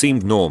 everything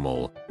seemed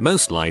normal.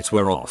 Most lights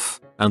were off,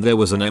 and there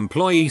was an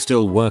employee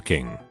still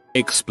working.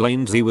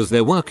 Explained he was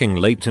there working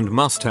late and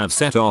must have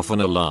set off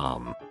an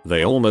alarm.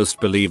 They almost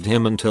believed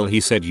him until he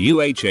said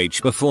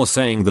UHH before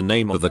saying the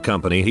name of the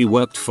company he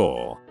worked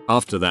for.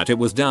 After that it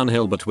was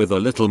downhill, but with a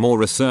little more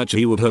research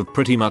he would have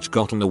pretty much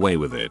gotten away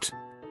with it.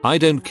 I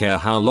don't care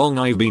how long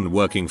I've been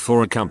working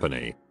for a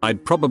company,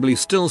 I'd probably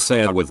still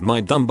say it with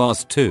my dumb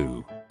ass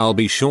too. I'll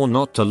be sure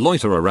not to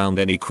loiter around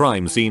any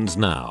crime scenes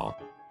now.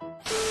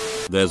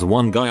 There's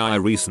one guy I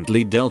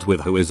recently dealt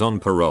with who is on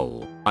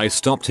parole. I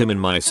stopped him in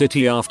my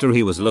city after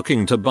he was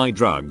looking to buy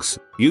drugs.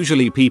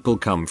 Usually people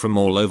come from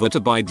all over to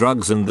buy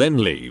drugs and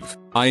then leave.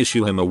 I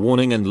issue him a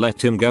warning and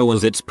let him go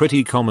as it's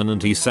pretty common,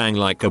 and he sang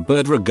like a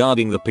bird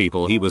regarding the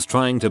people he was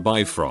trying to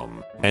buy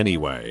from.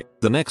 Anyway,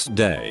 the next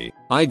day,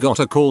 I got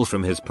a call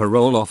from his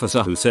parole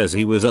officer who says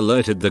he was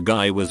alerted the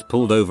guy was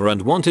pulled over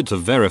and wanted to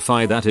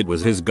verify that it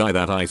was his guy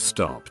that I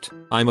stopped.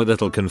 I'm a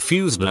little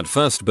confused at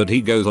first, but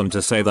he goes on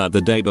to say that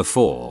the day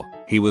before,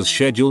 he was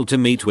scheduled to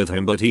meet with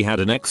him but he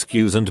had an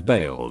excuse and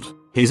bailed.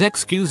 His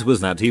excuse was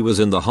that he was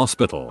in the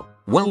hospital.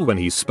 Well, when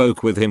he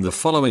spoke with him the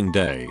following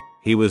day,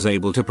 he was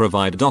able to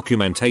provide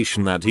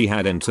documentation that he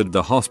had entered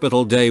the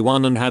hospital day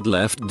 1 and had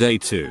left day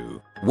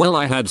 2. Well,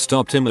 I had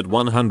stopped him at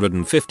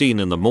 1:15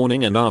 in the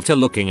morning, and after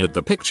looking at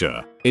the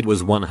picture, it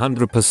was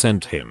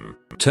 100% him.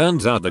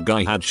 Turns out the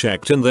guy had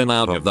checked in then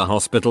out of the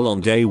hospital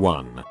on day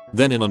 1,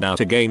 then in and out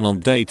again on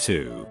day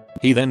 2.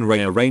 He then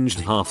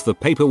rearranged half the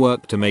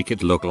paperwork to make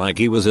it look like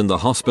he was in the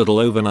hospital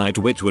overnight,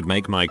 which would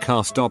make my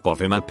car stop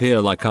off him appear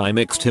like I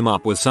mixed him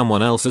up with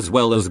someone else, as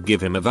well as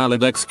give him a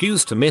valid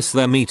excuse to miss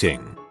their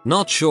meeting.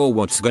 Not sure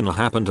what's gonna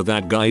happen to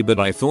that guy, but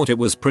I thought it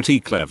was pretty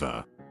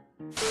clever.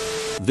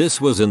 This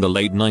was in the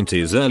late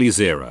 90s, early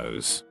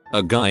zeros.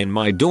 A guy in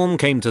my dorm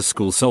came to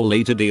school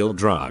solely to deal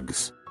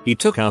drugs. He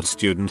took out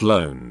student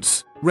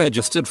loans,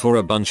 registered for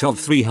a bunch of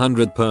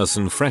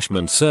 300-person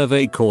freshman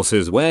survey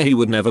courses where he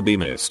would never be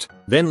missed,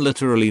 then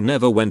literally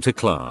never went to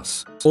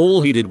class.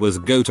 All he did was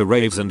go to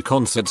raves and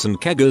concerts and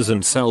keggers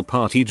and sell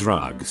party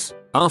drugs.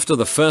 After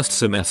the first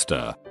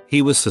semester,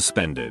 he was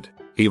suspended.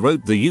 He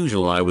wrote the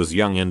usual "I was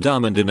young and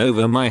dumb and in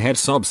over my head"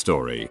 sob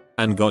story,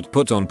 and got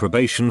put on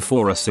probation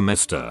for a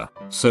semester,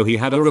 so he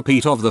had a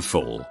repeat of the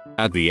full.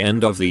 At the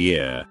end of the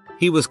year,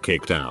 he was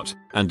kicked out,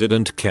 and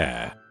didn't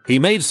care. He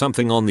made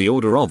something on the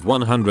order of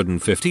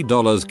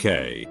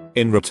 $150K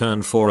in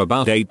return for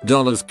about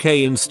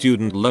 $8K in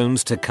student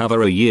loans to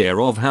cover a year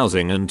of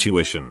housing and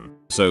tuition.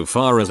 So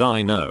far as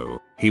I know,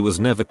 he was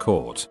never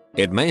caught.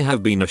 It may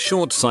have been a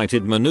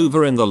short-sighted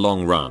maneuver in the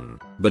long run,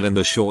 but in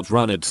the short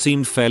run it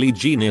seemed fairly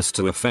genius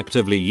to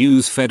effectively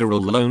use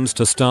federal loans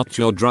to start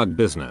your drug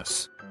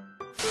business.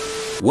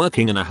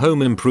 Working in a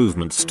home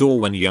improvement store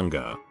when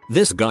younger,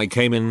 this guy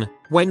came in,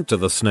 went to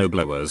the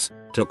snowblowers,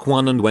 took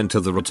one and went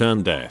to the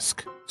return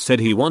desk. Said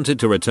he wanted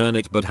to return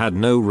it but had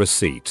no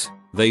receipt.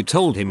 They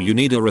told him you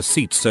need a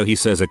receipt, so he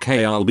says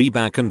okay, I'll be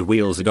back, and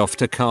wheels it off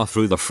to car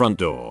through the front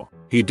door.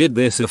 He did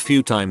this a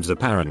few times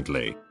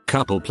apparently.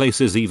 Couple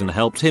places even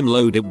helped him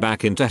load it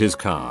back into his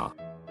car.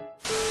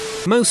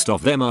 Most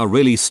of them are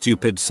really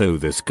stupid, so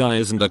this guy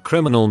isn't a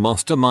criminal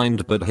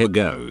mastermind, but here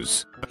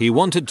goes. He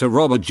wanted to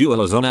rob a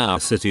jeweler's on our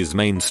city's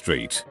main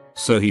street,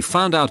 so he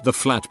found out the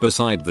flat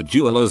beside the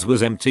jeweler's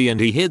was empty and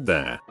he hid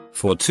there.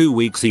 For 2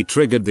 weeks he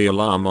triggered the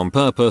alarm on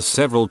purpose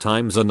several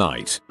times a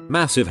night.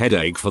 Massive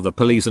headache for the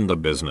police and the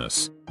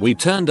business. We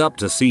turned up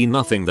to see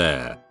nothing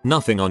there,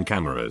 nothing on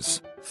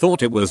cameras.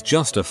 Thought it was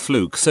just a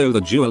fluke, so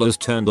the jewelers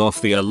turned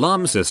off the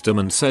alarm system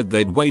and said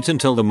they'd wait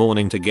until the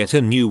morning to get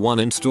a new one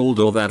installed,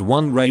 or that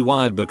one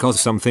rewired because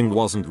something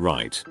wasn't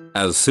right.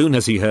 As soon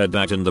as he heard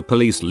that and the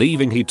police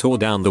leaving, he tore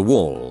down the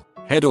wall.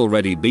 Had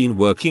already been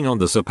working on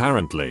this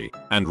apparently,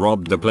 and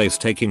robbed the place,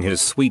 taking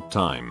his sweet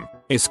time.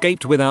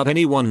 Escaped without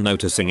anyone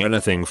noticing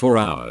anything for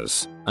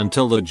hours,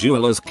 until the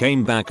jewelers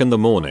came back in the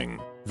morning.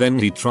 Then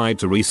he tried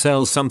to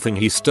resell something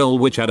he stole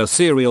which had a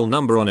serial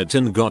number on it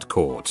and got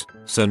caught.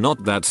 So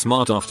not that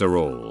smart after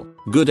all.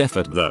 Good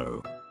effort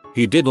though.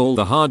 He did all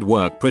the hard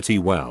work pretty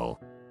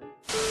well.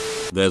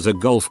 There's a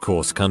golf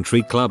course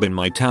country club in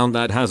my town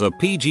that has a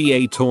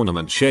PGA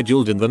tournament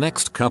scheduled in the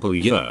next couple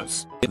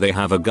years. They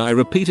have a guy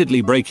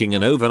repeatedly breaking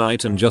in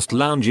overnight and just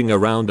lounging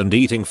around and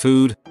eating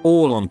food,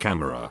 all on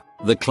camera.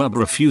 The club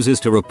refuses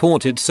to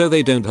report it so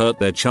they don't hurt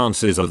their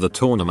chances of the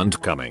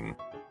tournament coming.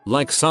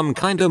 Like some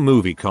kinda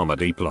movie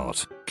comedy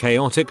plot.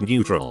 Chaotic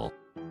neutral.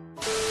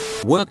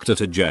 Worked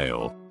at a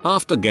jail.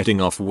 After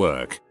getting off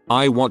work,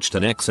 I watched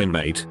an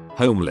ex-inmate,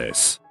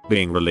 homeless,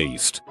 being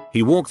released.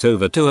 He walked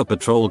over to a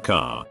patrol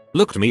car,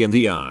 looked me in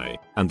the eye,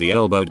 and the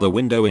elbowed the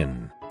window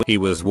in. He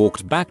was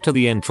walked back to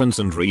the entrance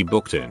and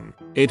rebooked in.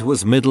 It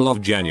was middle of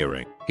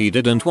January. He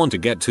didn't want to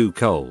get too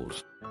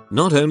cold.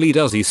 Not only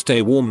does he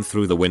stay warm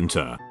through the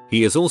winter,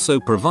 he is also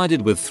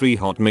provided with 3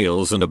 hot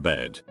meals and a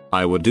bed.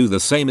 I would do the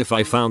same if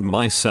I found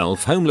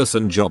myself homeless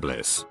and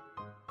jobless.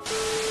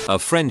 A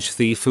French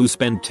thief who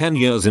spent 10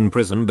 years in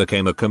prison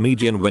became a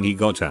comedian when he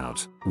got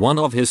out. One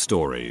of his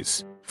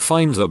stories: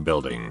 finds a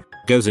building,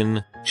 goes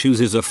in,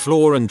 chooses a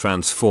floor and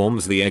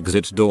transforms the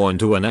exit door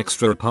into an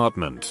extra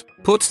apartment,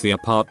 puts the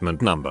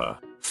apartment number,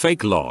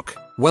 fake lock,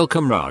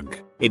 welcome rug,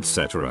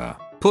 etc.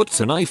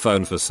 Puts an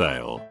iPhone for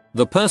sale.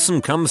 The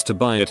person comes to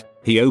buy it.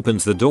 He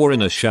opens the door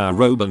in a shower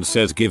robe and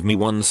says, "Give me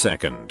 1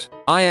 second.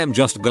 I am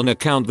just gonna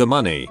count the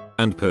money,"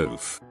 and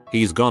poof,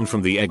 he's gone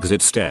from the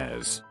exit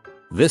stairs.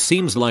 This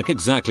seems like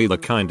exactly the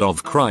kind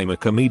of crime a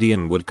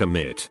comedian would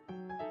commit.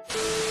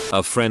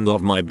 A friend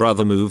of my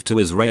brother moved to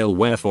Israel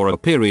where for a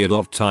period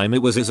of time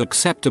it was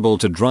acceptable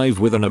to drive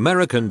with an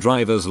American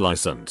driver's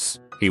license.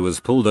 He was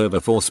pulled over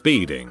for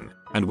speeding,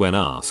 and when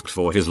asked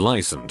for his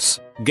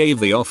license, gave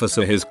the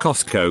officer his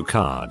Costco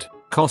card.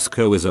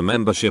 Costco is a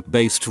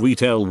membership-based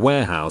retail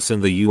warehouse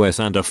in the US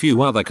and a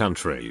few other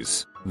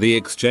countries. The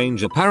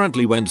exchange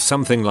apparently went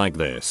something like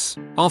this.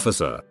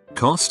 Officer,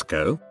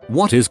 Costco?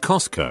 What is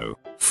Costco?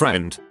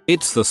 Friend,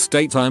 it's the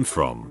state I'm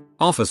from.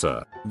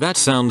 Officer, that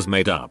sounds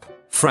made up.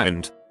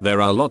 Friend, there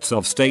are lots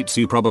of states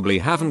you probably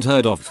haven't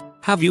heard of.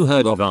 Have you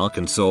heard of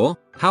Arkansas?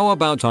 How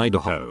about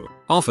Idaho?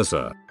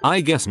 Officer,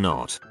 I guess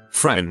not.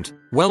 Friend,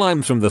 well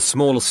I'm from the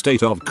small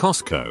state of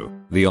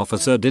Costco. The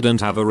officer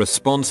didn't have a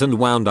response and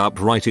wound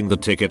up writing the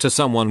ticket to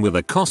someone with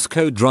a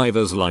Costco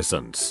driver's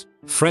license.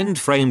 Friend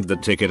framed the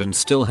ticket and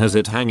still has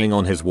it hanging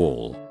on his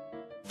wall.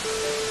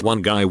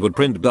 One guy would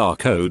print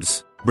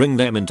barcodes, bring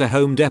them into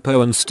Home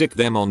Depot and stick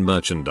them on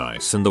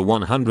merchandise in the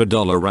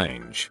 $100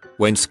 range.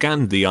 When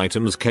scanned the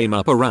items came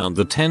up around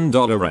the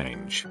 $10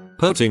 range.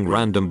 Putting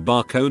random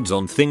barcodes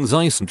on things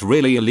isn't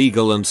really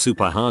illegal and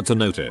super hard to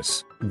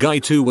notice. Guy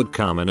 2 would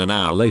come in an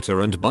hour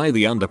later and buy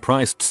the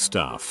underpriced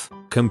stuff.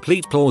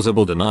 Complete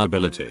plausible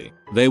deniability.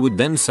 They would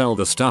then sell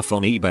the stuff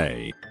on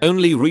eBay.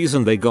 Only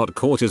reason they got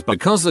caught is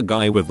because the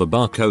guy with the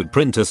barcode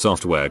printer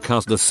software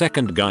cut the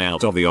second guy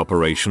out of the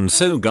operation,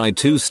 so Guy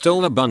 2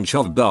 stole a bunch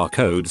of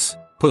barcodes,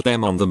 put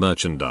them on the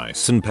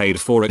merchandise and paid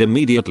for it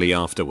immediately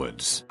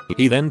afterwards.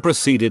 He then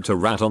proceeded to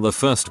rat on the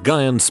first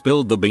guy and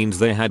spilled the beans.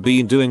 They had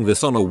been doing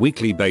this on a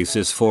weekly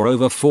basis for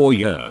over 4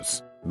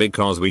 years.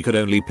 Because we could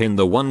only pin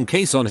the one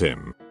case on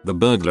him, the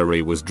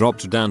burglary was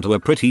dropped down to a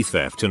petty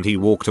theft and he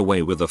walked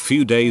away with a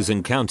few days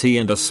in county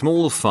and a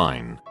small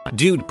fine.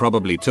 Dude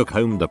probably took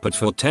home the pot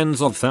for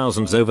tens of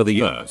thousands over the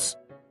years.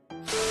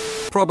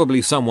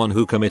 Probably someone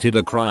who committed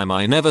a crime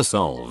I never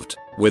solved.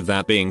 With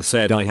that being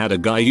said, I had a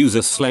guy use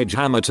a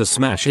sledgehammer to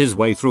smash his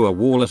way through a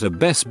wall at a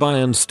Best Buy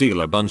and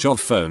steal a bunch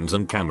of phones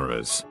and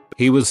cameras.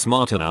 He was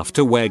smart enough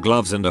to wear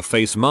gloves and a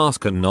face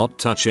mask and not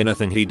touch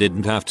anything he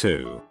didn't have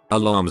to.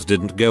 Alarms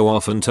didn't go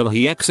off until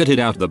he exited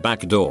out the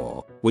back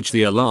door, which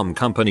the alarm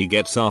company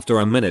gets after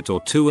a minute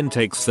or two and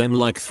takes them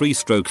like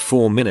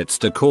 3-4 minutes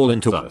to call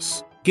into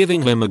us,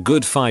 giving him a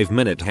good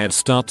 5-minute head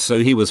start, so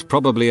he was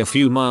probably a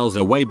few miles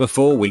away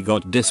before we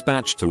got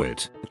dispatched to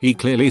it. He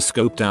clearly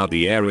scoped out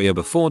the area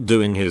before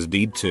doing his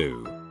deed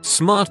too.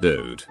 Smart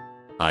dude.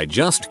 I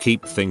just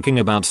keep thinking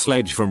about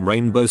Sledge from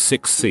Rainbow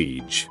Six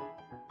Siege.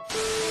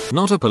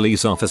 Not a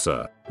police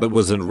officer, but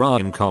was in RA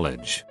in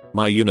college.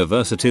 My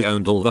university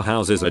owned all the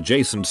houses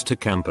adjacent to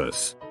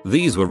campus.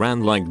 These were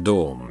ran like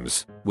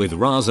dorms, with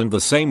RAs and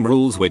the same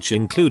rules, which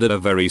included a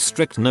very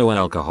strict no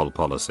alcohol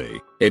policy.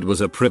 It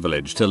was a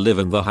privilege to live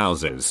in the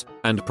houses,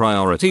 and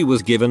priority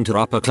was given to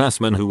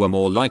upperclassmen who were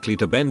more likely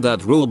to bend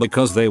that rule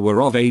because they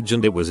were of age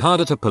and it was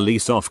harder to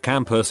police off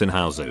campus in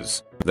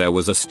houses. There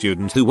was a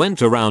student who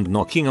went around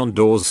knocking on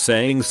doors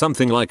saying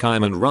something like,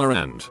 "I'm in RA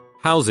and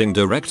housing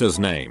director's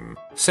name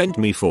sent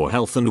me for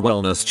health and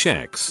wellness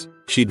checks."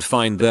 She'd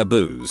find their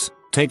booze,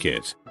 take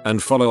it,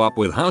 and follow up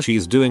with how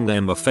she's doing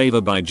them a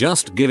favor by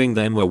just giving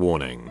them a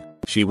warning.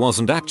 She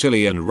wasn't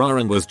actually in RA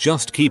and was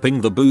just keeping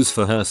the booze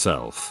for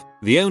herself.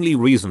 The only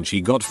reason she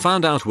got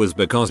found out was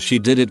because she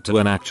did it to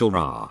an actual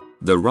RA.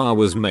 The RA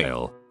was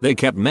male, they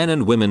kept men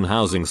and women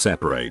housing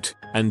separate,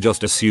 and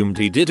just assumed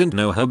he didn't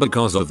know her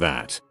because of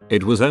that.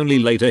 It was only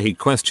later he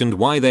questioned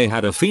why they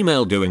had a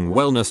female doing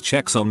wellness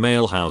checks on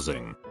male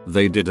housing.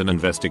 They did an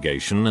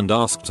investigation and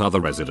asked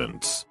other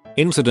residents.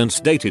 Incidents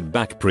dated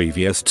back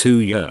previous 2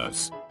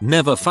 years.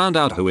 Never found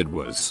out who it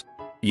was.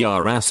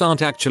 Your ass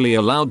aren't actually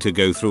allowed to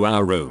go through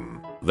our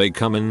room. They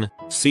come in,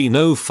 see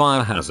no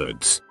fire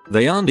hazards.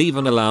 They aren't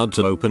even allowed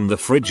to open the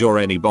fridge or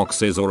any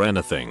boxes or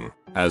anything.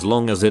 As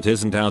long as it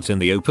isn't out in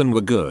the open,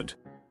 we're good.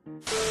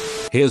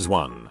 Here's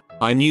one.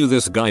 I knew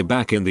this guy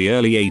back in the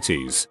early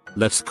 80s.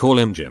 Let's call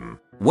him Jim.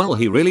 Well,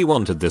 he really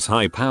wanted this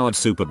high-powered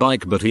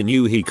superbike, but he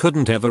knew he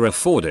couldn't ever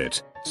afford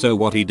it. So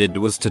what he did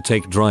was to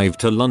take drive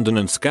to London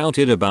and scout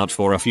it about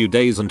for a few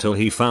days until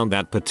he found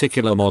that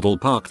particular model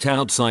parked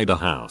outside a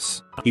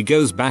house. He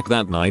goes back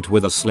that night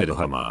with a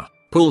sledgehammer,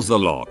 pulls the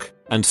lock,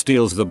 and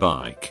steals the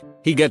bike.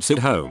 He gets it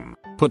home,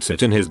 puts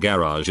it in his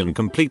garage and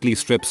completely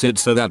strips it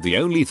so that the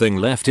only thing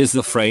left is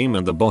the frame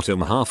and the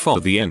bottom half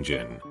of the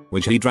engine,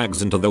 which he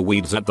drags into the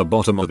weeds at the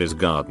bottom of his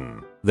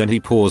garden. Then he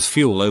pours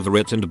fuel over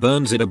it and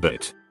burns it a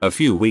bit. A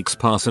few weeks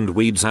pass and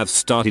weeds have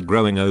started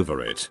growing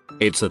over it.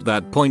 It's at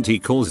that point he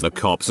calls the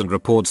cops and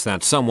reports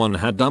that someone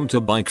had dumped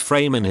a bike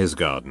frame in his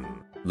garden.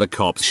 The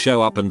cops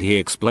show up and he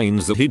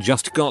explains that he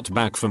just got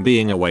back from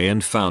being away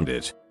and found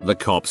it. The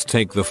cops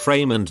take the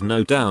frame and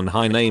note down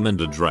high name and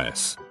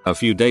address. A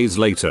few days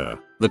later,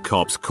 the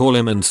cops call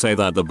him and say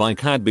that the bike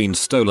had been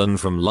stolen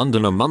from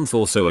London a month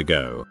or so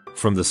ago,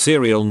 from the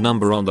serial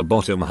number on the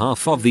bottom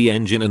half of the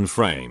engine and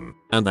frame,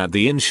 and that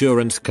the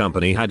insurance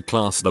company had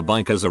classed the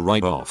bike as a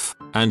write-off,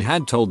 and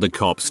had told the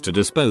cops to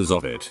dispose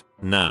of it.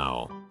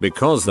 Now,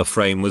 Because the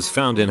frame was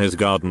found in his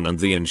garden and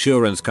the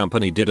insurance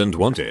company didn't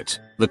want it,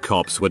 the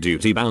cops were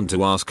duty bound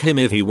to ask him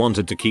if he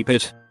wanted to keep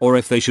it, or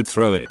if they should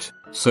throw it.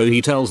 So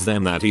he tells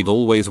them that he'd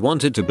always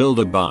wanted to build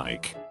a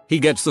bike. He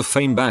gets the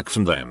frame back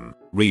from them,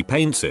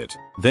 repaints it,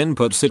 then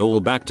puts it all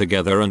back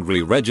together and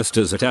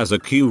re-registers it as a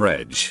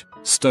Q-Reg.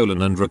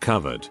 Stolen and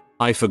recovered.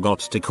 I forgot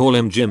to call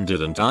him Jim,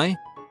 didn't I?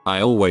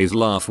 I always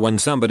laugh when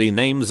somebody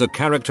names a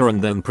character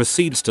and then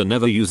proceeds to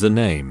never use the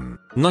name.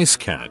 Nice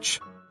catch.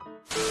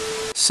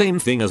 Same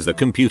thing as the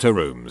computer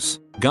rooms.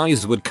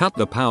 Guys would cut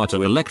the power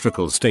to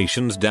electrical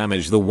stations,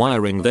 damage the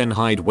wiring, then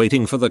hide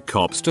waiting for the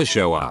cops to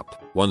show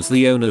up. Once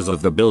the owners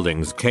of the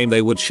buildings came,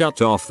 they would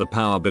shut off the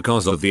power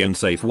because of the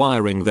unsafe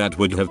wiring that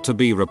would have to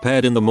be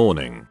repaired in the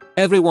morning.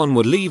 Everyone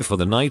would leave for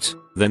the night,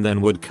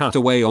 then would cut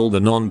away all the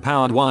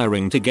non-powered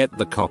wiring to get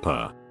the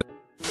copper.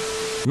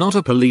 Not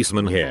a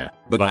policeman here,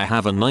 but I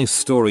have a nice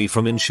story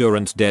from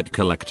insurance debt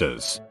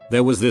collectors.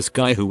 There was this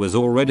guy who was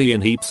already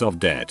in heaps of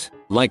debt,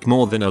 like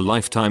more than a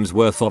lifetime's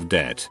worth of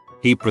debt.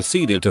 He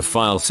proceeded to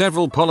file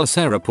several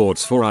policy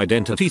reports for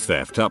identity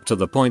theft up to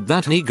the point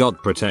that he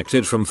got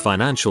protected from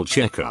financial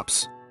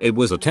checkups. It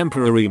was a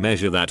temporary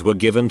measure that were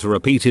given to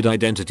repeated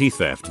identity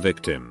theft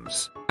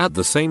victims. At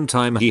the same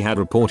time, he had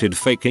reported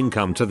fake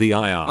income to the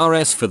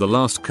IRS for the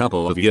last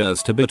couple of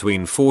years to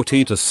between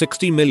 40 to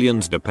 60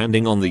 millions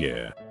depending on the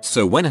year.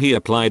 So when he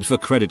applied for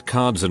credit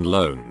cards and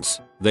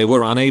loans, they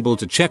were unable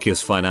to check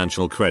his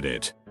financial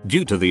credit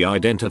due to the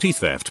identity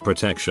theft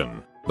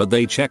protection. But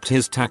they checked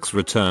his tax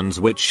returns,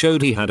 which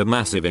showed he had a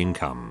massive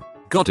income,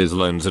 got his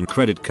loans and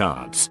credit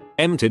cards,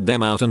 emptied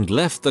them out and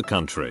left the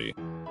country.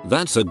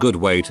 That's a good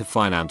way to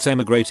finance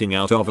emigrating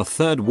out of a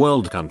third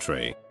world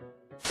country.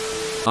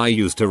 I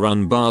used to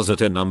run bars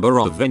at a number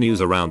of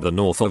venues around the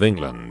north of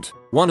England,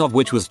 one of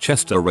which was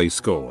Chester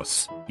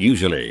Racecourse.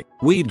 Usually,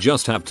 we'd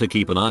just have to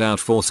keep an eye out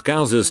for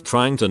scousers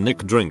trying to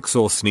nick drinks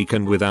or sneak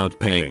in without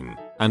paying.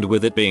 And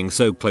with it being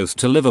so close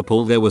to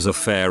Liverpool, there was a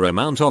fair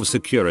amount of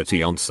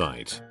security on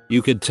site.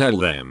 You could tell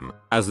them,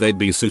 as they'd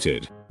be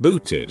suited,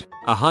 booted,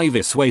 a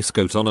high-vis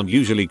waistcoat on and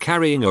usually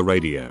carrying a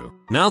radio.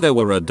 Now there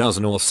were a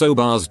dozen or so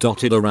bars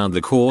dotted around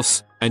the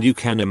course, and you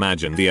can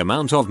imagine the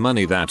amount of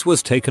money that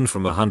was taken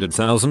from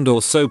 100,000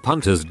 or so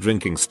punters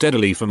drinking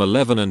steadily from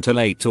 11 until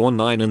 8 or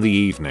 9 in the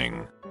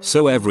evening.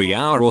 So every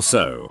hour or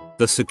so,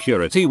 the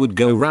security would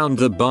go round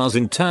the bars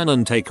in turn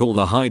and take all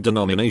the high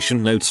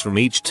denomination notes from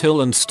each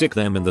till and stick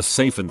them in the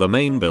safe in the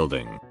main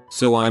building.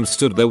 So I'm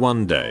stood there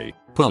one day,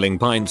 pulling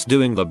pints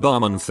doing the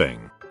barman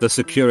thing. The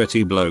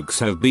security blokes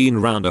have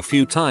been round a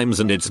few times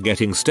and it's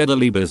getting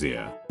steadily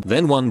busier.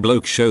 Then one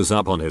bloke shows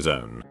up on his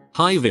own,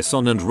 high-vis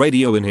on and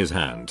radio in his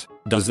hand,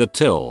 does the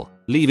till,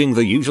 leaving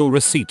the usual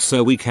receipt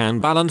so we can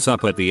balance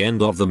up at the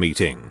end of the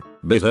meeting.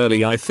 Bit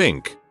early I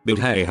think, but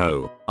hey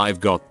ho, I've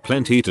got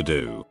plenty to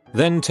do.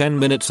 Then 10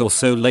 minutes or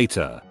so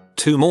later,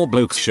 two more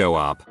blokes show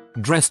up,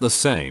 dressed the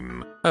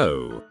same.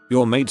 "Oh,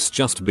 your mate's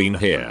just been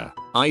here,"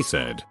 I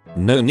said.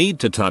 "No need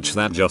to touch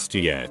that just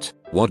yet.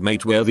 What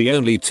mate, we're the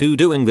only two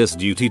doing this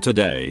duty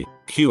today."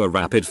 Cue a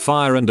rapid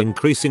fire and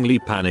increasingly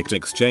panicked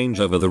exchange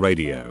over the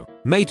radio.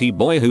 Matey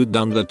boy who'd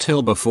done the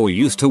till before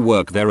used to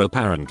work there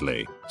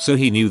apparently, so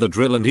he knew the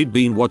drill and he'd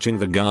been watching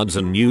the guards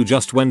and knew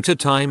just when to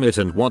time it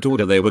and what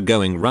order they were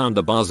going round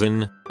the bars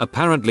in.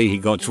 Apparently he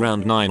got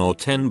round 9 or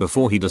 10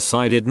 before he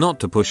decided not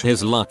to push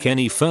his luck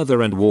any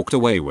further and walked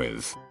away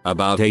with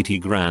about 80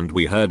 grand,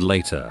 we heard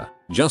later.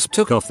 Just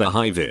took off the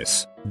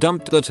high-vis,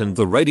 dumped that and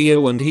the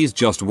radio, and he's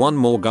just one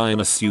more guy in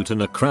a suit in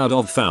a crowd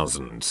of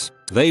thousands.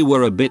 They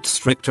were a bit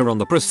stricter on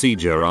the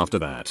procedure after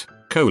that.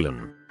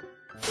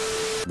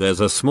 There's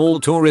a small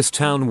tourist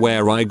town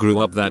where I grew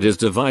up that is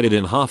divided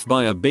in half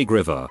by a big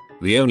river.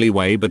 The only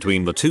way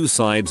between the two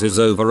sides is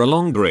over a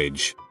long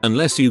bridge,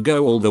 unless you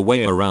go all the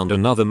way around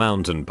another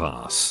mountain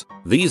pass.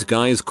 These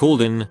guys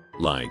called in,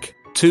 like,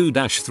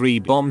 2-3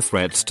 bomb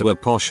threats to a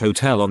posh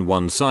hotel on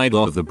one side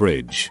of the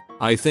bridge.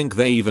 I think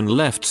they even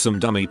left some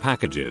dummy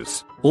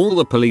packages. All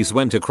the police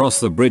went across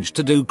the bridge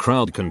to do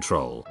crowd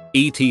control,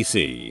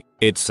 etc.,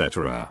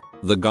 etc.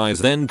 The guys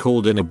then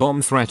called in a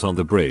bomb threat on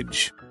the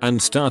bridge and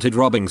started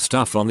robbing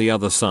stuff on the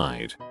other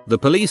side. The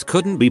police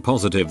couldn't be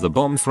positive the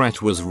bomb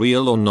threat was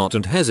real or not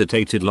and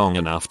hesitated long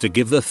enough to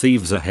give the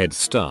thieves a head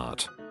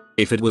start.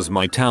 If it was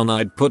my town,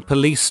 I'd put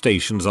police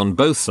stations on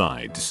both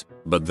sides,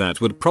 but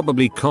that would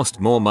probably cost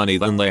more money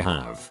than they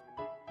have.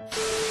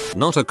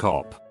 Not a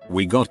cop.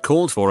 We got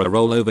called for a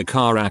rollover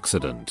car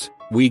accident.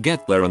 We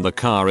get there and the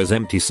car is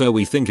empty, so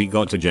we think he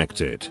got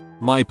ejected.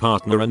 My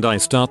partner and I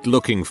start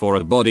looking for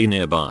a body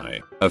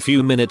nearby. A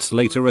few minutes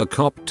later a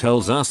cop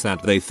tells us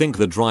that they think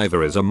the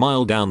driver is a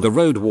mile down the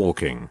road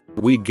walking.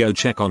 We go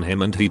check on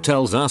him and he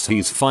tells us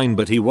he's fine,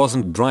 but he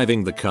wasn't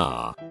driving the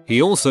car.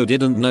 He also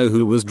didn't know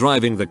who was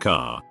driving the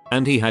car,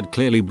 and he had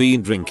clearly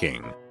been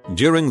drinking.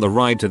 During the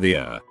ride to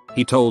the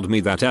he told me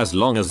that as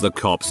long as the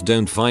cops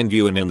don't find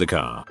you in the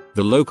car,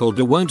 the local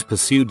won't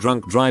pursue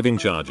drunk driving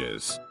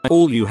charges.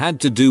 All you had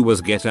to do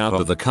was get out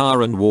of the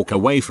car and walk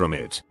away from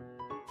it.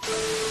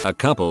 A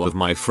couple of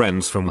my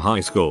friends from high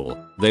school,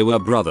 they were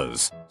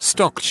brothers,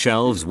 stocked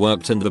shelves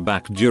worked in the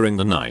back during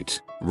the night,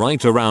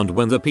 right around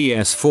when the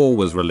PS4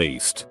 was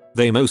released.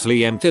 They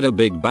mostly emptied a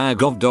big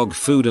bag of dog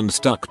food and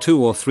stuck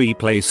 2 or 3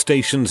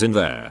 PlayStations in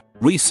there,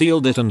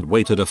 resealed it and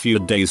waited a few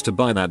days to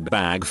buy that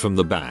bag from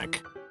the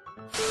back.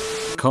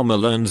 Comma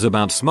learns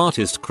about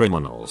smartest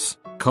criminals,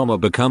 comma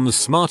becomes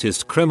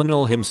smartest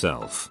criminal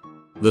himself.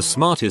 The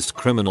smartest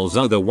criminals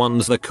are the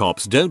ones the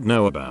cops don't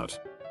know about.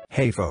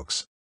 Hey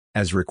folks.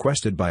 As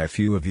requested by a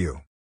few of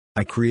you,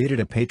 I created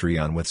a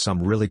Patreon with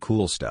some really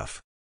cool stuff.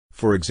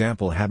 For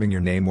example, having your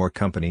name or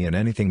company and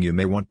anything you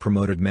may want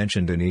promoted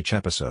mentioned in each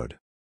episode.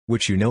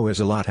 Which you know is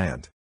a lot,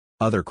 and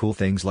other cool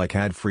things like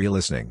ad-free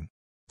listening.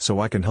 So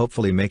I can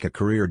hopefully make a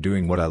career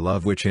doing what I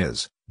love, which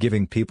is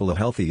giving people a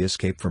healthy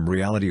escape from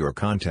reality or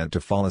content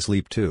to fall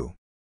asleep to.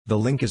 The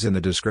link is in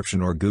the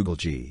description or Google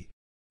G-A-W-I-D.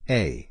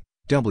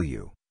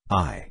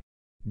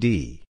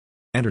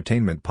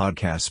 Entertainment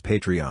Podcasts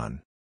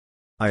Patreon.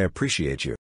 I appreciate you.